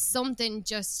about. It's something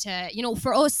just to,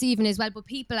 for us even as well. But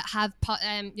people have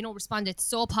responded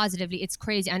so positively. It's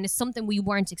crazy, and it's something we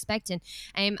weren't expecting.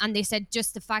 And they said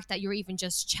just the fact that you're even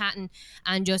just chatting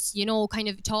and just kind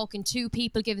of talking to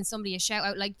people, giving somebody a shout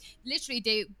out. Like literally,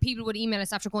 people would email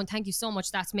us after going, "Thank you so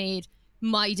much. That's made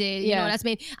my day." You know, that's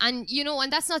made, and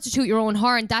and that's not to toot your own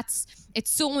horn.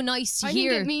 It's so nice to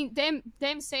hear. I think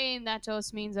them saying that to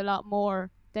us means a lot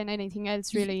more than anything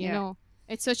else, really. You know.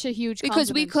 It's such a huge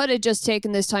because we could have just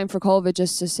taken this time for COVID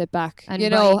just to sit back, and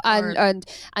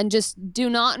and just do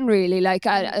nothing really. Like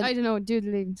I don't know,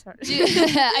 doodling.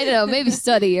 I don't know, maybe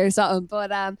study or something.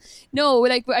 But no,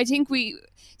 like I think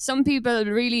some people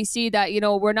really see that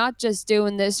we're not just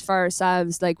doing this for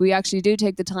ourselves. Like we actually do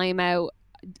take the time out.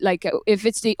 Like if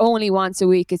it's the only once a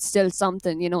week, it's still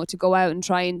something to go out and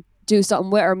try and do something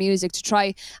with our music to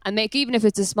try and make, even if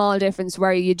it's a small difference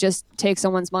where you just take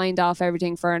someone's mind off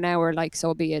everything for an hour, like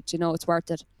so be it, it's worth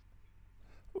it.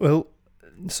 Well,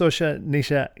 Saoirse,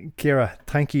 Nisha, Ciara,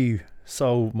 thank you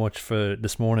so much for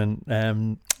this morning.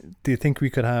 Do you think we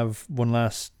could have one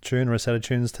last tune or a set of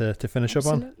tunes to finish up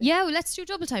on? Yeah, well, let's do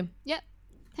double time. Yeah.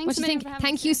 Thanks. What do you think?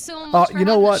 Thank you so much. You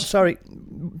know what? Sorry,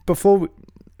 before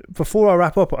I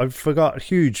wrap up, I forgot a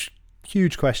huge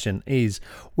question is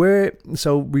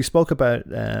so we spoke about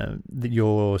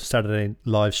your Saturday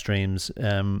live streams,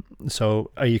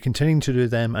 so are you continuing to do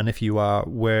them, and if you are,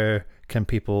 where can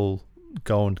people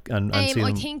go and see them?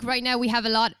 I think right now we have a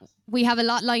lot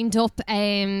lined up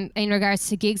in regards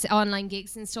to gigs, online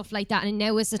gigs and stuff like that, and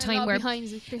now is the time where behind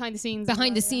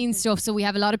the scenes stuff, so we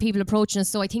have a lot of people approaching us,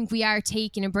 so I think we are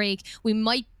taking a break. We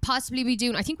might possibly be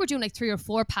doing, I think we're doing like 3 or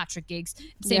 4 Patrick's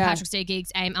Patrick's Day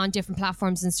gigs on different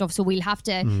platforms and stuff, so we'll have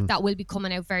to that will be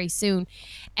coming out very soon.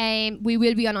 We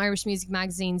will be on Irish Music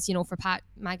Magazines for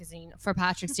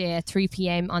Patrick's Day at 3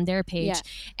 p.m. on their page.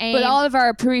 But all of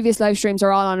our previous live streams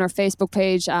are all on our Facebook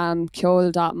page,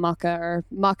 Kjol.Maka or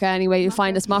Maka anyway. You'll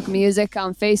find us Maka Music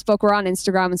on Facebook. We're on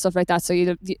Instagram and stuff like that, so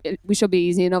we should be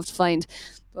easy enough to find.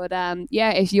 But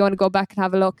if you want to go back and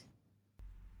have a look.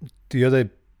 The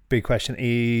other big question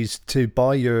is to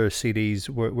buy your CDs.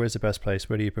 Where's the best place?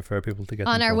 Where do you prefer people to get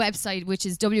them? On our website, which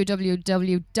is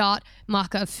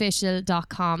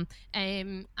www.makaofficial.com.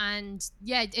 And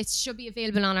it should be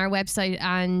available on our website.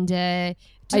 And did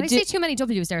I say too many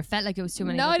W's there? It felt like it was too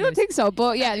many. No, W's. I don't think so.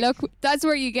 But yeah, look, that's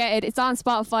where you get it. It's on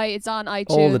Spotify. It's on iTunes.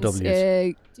 All the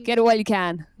W's. Get it while you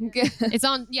can. It's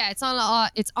on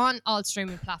all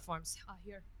streaming platforms.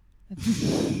 Here.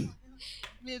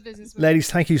 Ladies,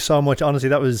 thank you so much. Honestly,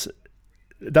 that was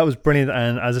brilliant,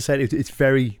 and as I said, it's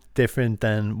very different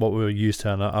than what we were used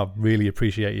to, and I really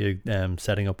appreciate you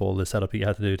setting up all the setup you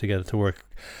had to do to get it to work.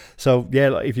 So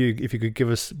yeah, if you could give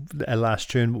us a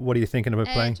last tune, what are you thinking about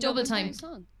playing? Double time.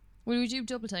 Will we do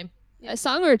double time? A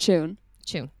song or a tune?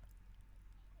 Tune.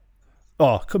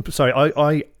 Oh, sorry,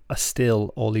 I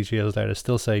still, all these years later,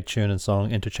 still say tune and song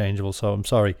interchangeable, so I'm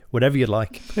sorry, whatever you'd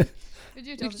like. We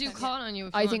could do Call on You.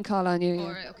 I think Call on You.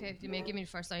 Or, okay, give me the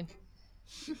first line.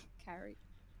 Carrie.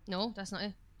 No, that's not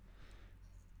it.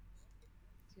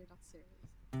 You're not serious.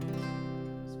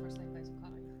 First line plays Call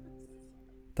on You.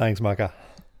 Thanks, Maka.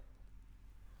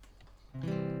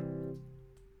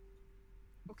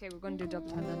 Okay, we're going to do double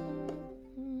time then.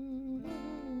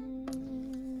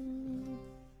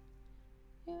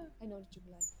 I know that you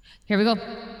like. Here we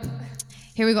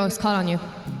go. It's Call on You.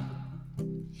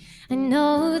 I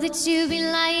know that you'd be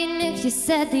lying if you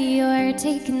said that you're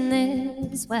taking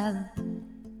this well,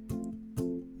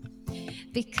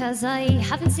 because I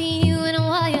haven't seen you in a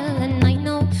while, and I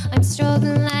know I'm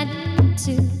struggling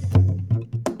too.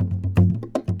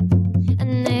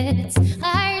 And it's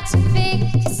hard to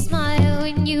fake a smile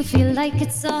when you feel like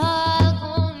it's all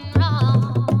going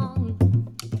wrong.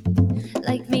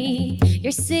 Like me,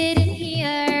 you're sitting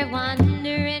here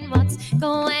wondering what's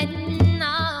going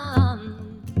on.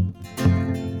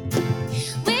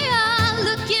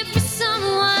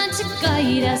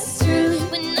 Guide us through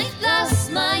when I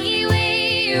lost my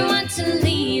way, you want to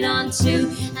lean on to,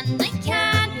 and I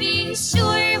can't be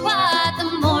sure what the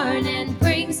morning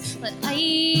brings, but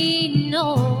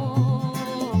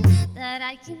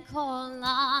call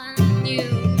on you.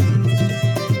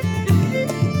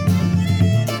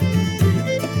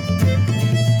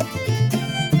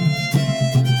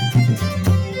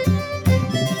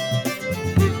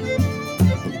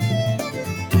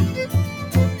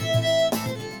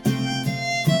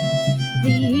 The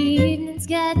evening's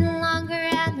getting longer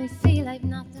and I feel like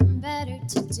nothing better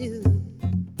to do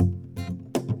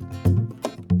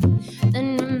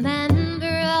than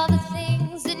remember all the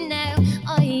things that now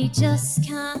I just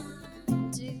can't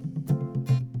do.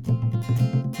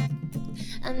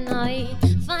 And I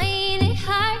find it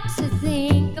hard to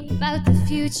think about the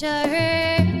future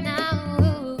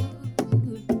now,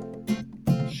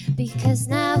 because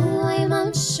now I'm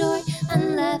unsure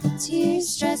and left here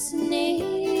stressing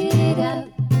it out.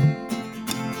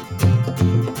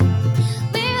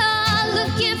 We're all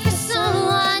looking for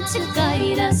someone to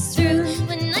guide us through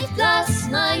when I've lost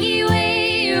my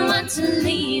way, or want to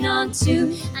lean on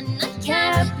to, and I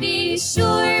can't be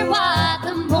sure what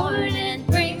the morning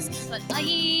brings, but I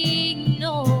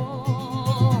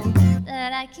know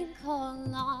that I can call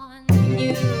on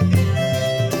you.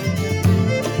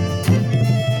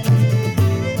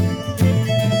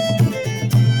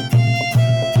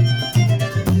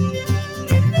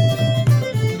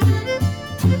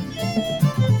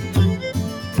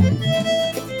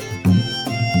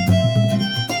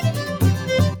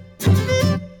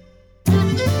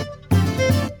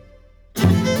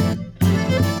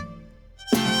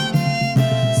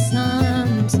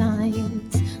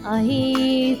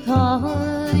 I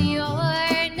call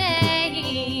your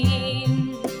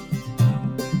name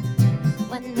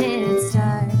when it's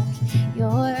dark.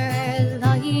 Your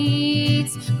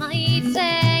lights might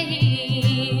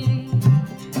flame.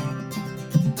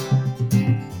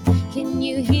 Can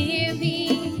you hear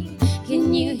me?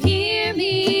 Can you hear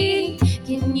me?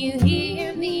 Can you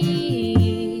hear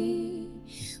me?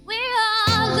 We're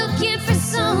all looking for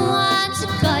someone to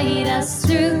guide us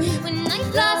through when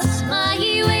I've lost my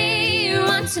way,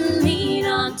 to lean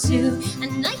on to,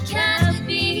 and I can't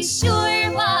be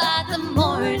sure what the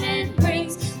morning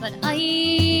brings, but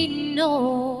I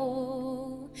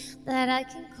know that I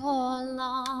can call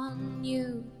on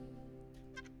you.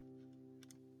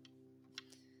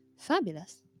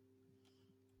 Fabulous.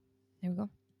 There we go.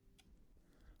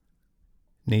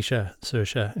 Nisha,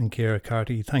 Saoirse and Ciara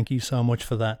Carty, thank you so much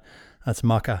for that. That's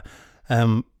Macha.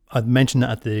 I've mentioned it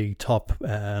at the top,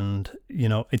 and you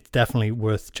know it's definitely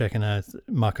worth checking out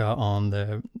Macha on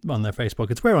their Facebook.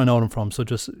 It's where I know them from, so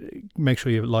just make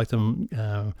sure you like them,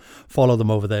 follow them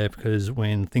over there, because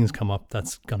when things come up,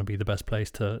 that's going to be the best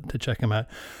place to check them out.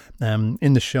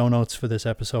 In the show notes for this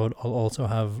episode, I'll also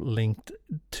have linked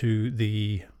to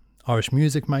the Irish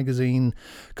Music Magazine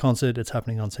concert. It's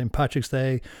happening on St. Patrick's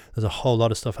Day. There's a whole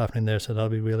lot of stuff happening there, so that'll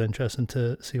be real interesting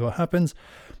to see what happens.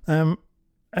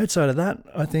 Outside of that,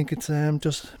 I think it's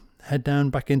just head down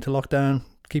back into lockdown,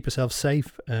 keep yourself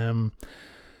safe,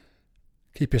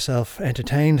 keep yourself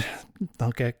entertained,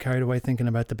 don't get carried away thinking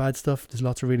about the bad stuff. There's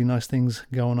lots of really nice things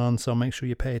going on, so make sure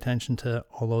you pay attention to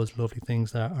all those lovely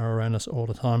things that are around us all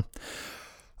the time.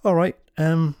 All right,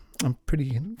 I'm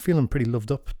feeling pretty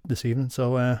loved up this evening,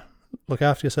 so look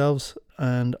after yourselves,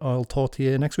 and I'll talk to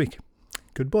you next week.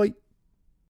 Goodbye.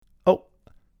 Oh,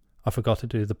 I forgot to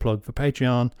do the plug for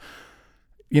Patreon.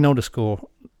 You know the score.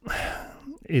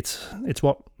 It's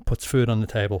what puts food on the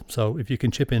table. So if you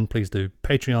can chip in, please do.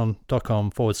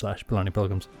 Patreon.com/Blarney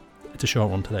Pilgrims. It's a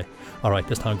short one today. All right,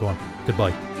 this time go on.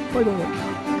 Goodbye. Bye bye.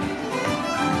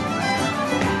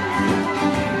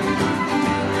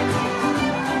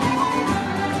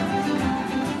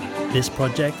 This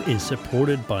project is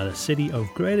supported by the City of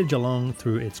Greater Geelong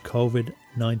through its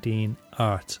COVID-19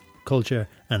 Arts, Culture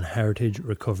and Heritage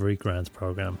Recovery Grants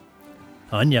Programme.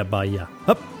 Anya Baya.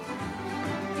 Up.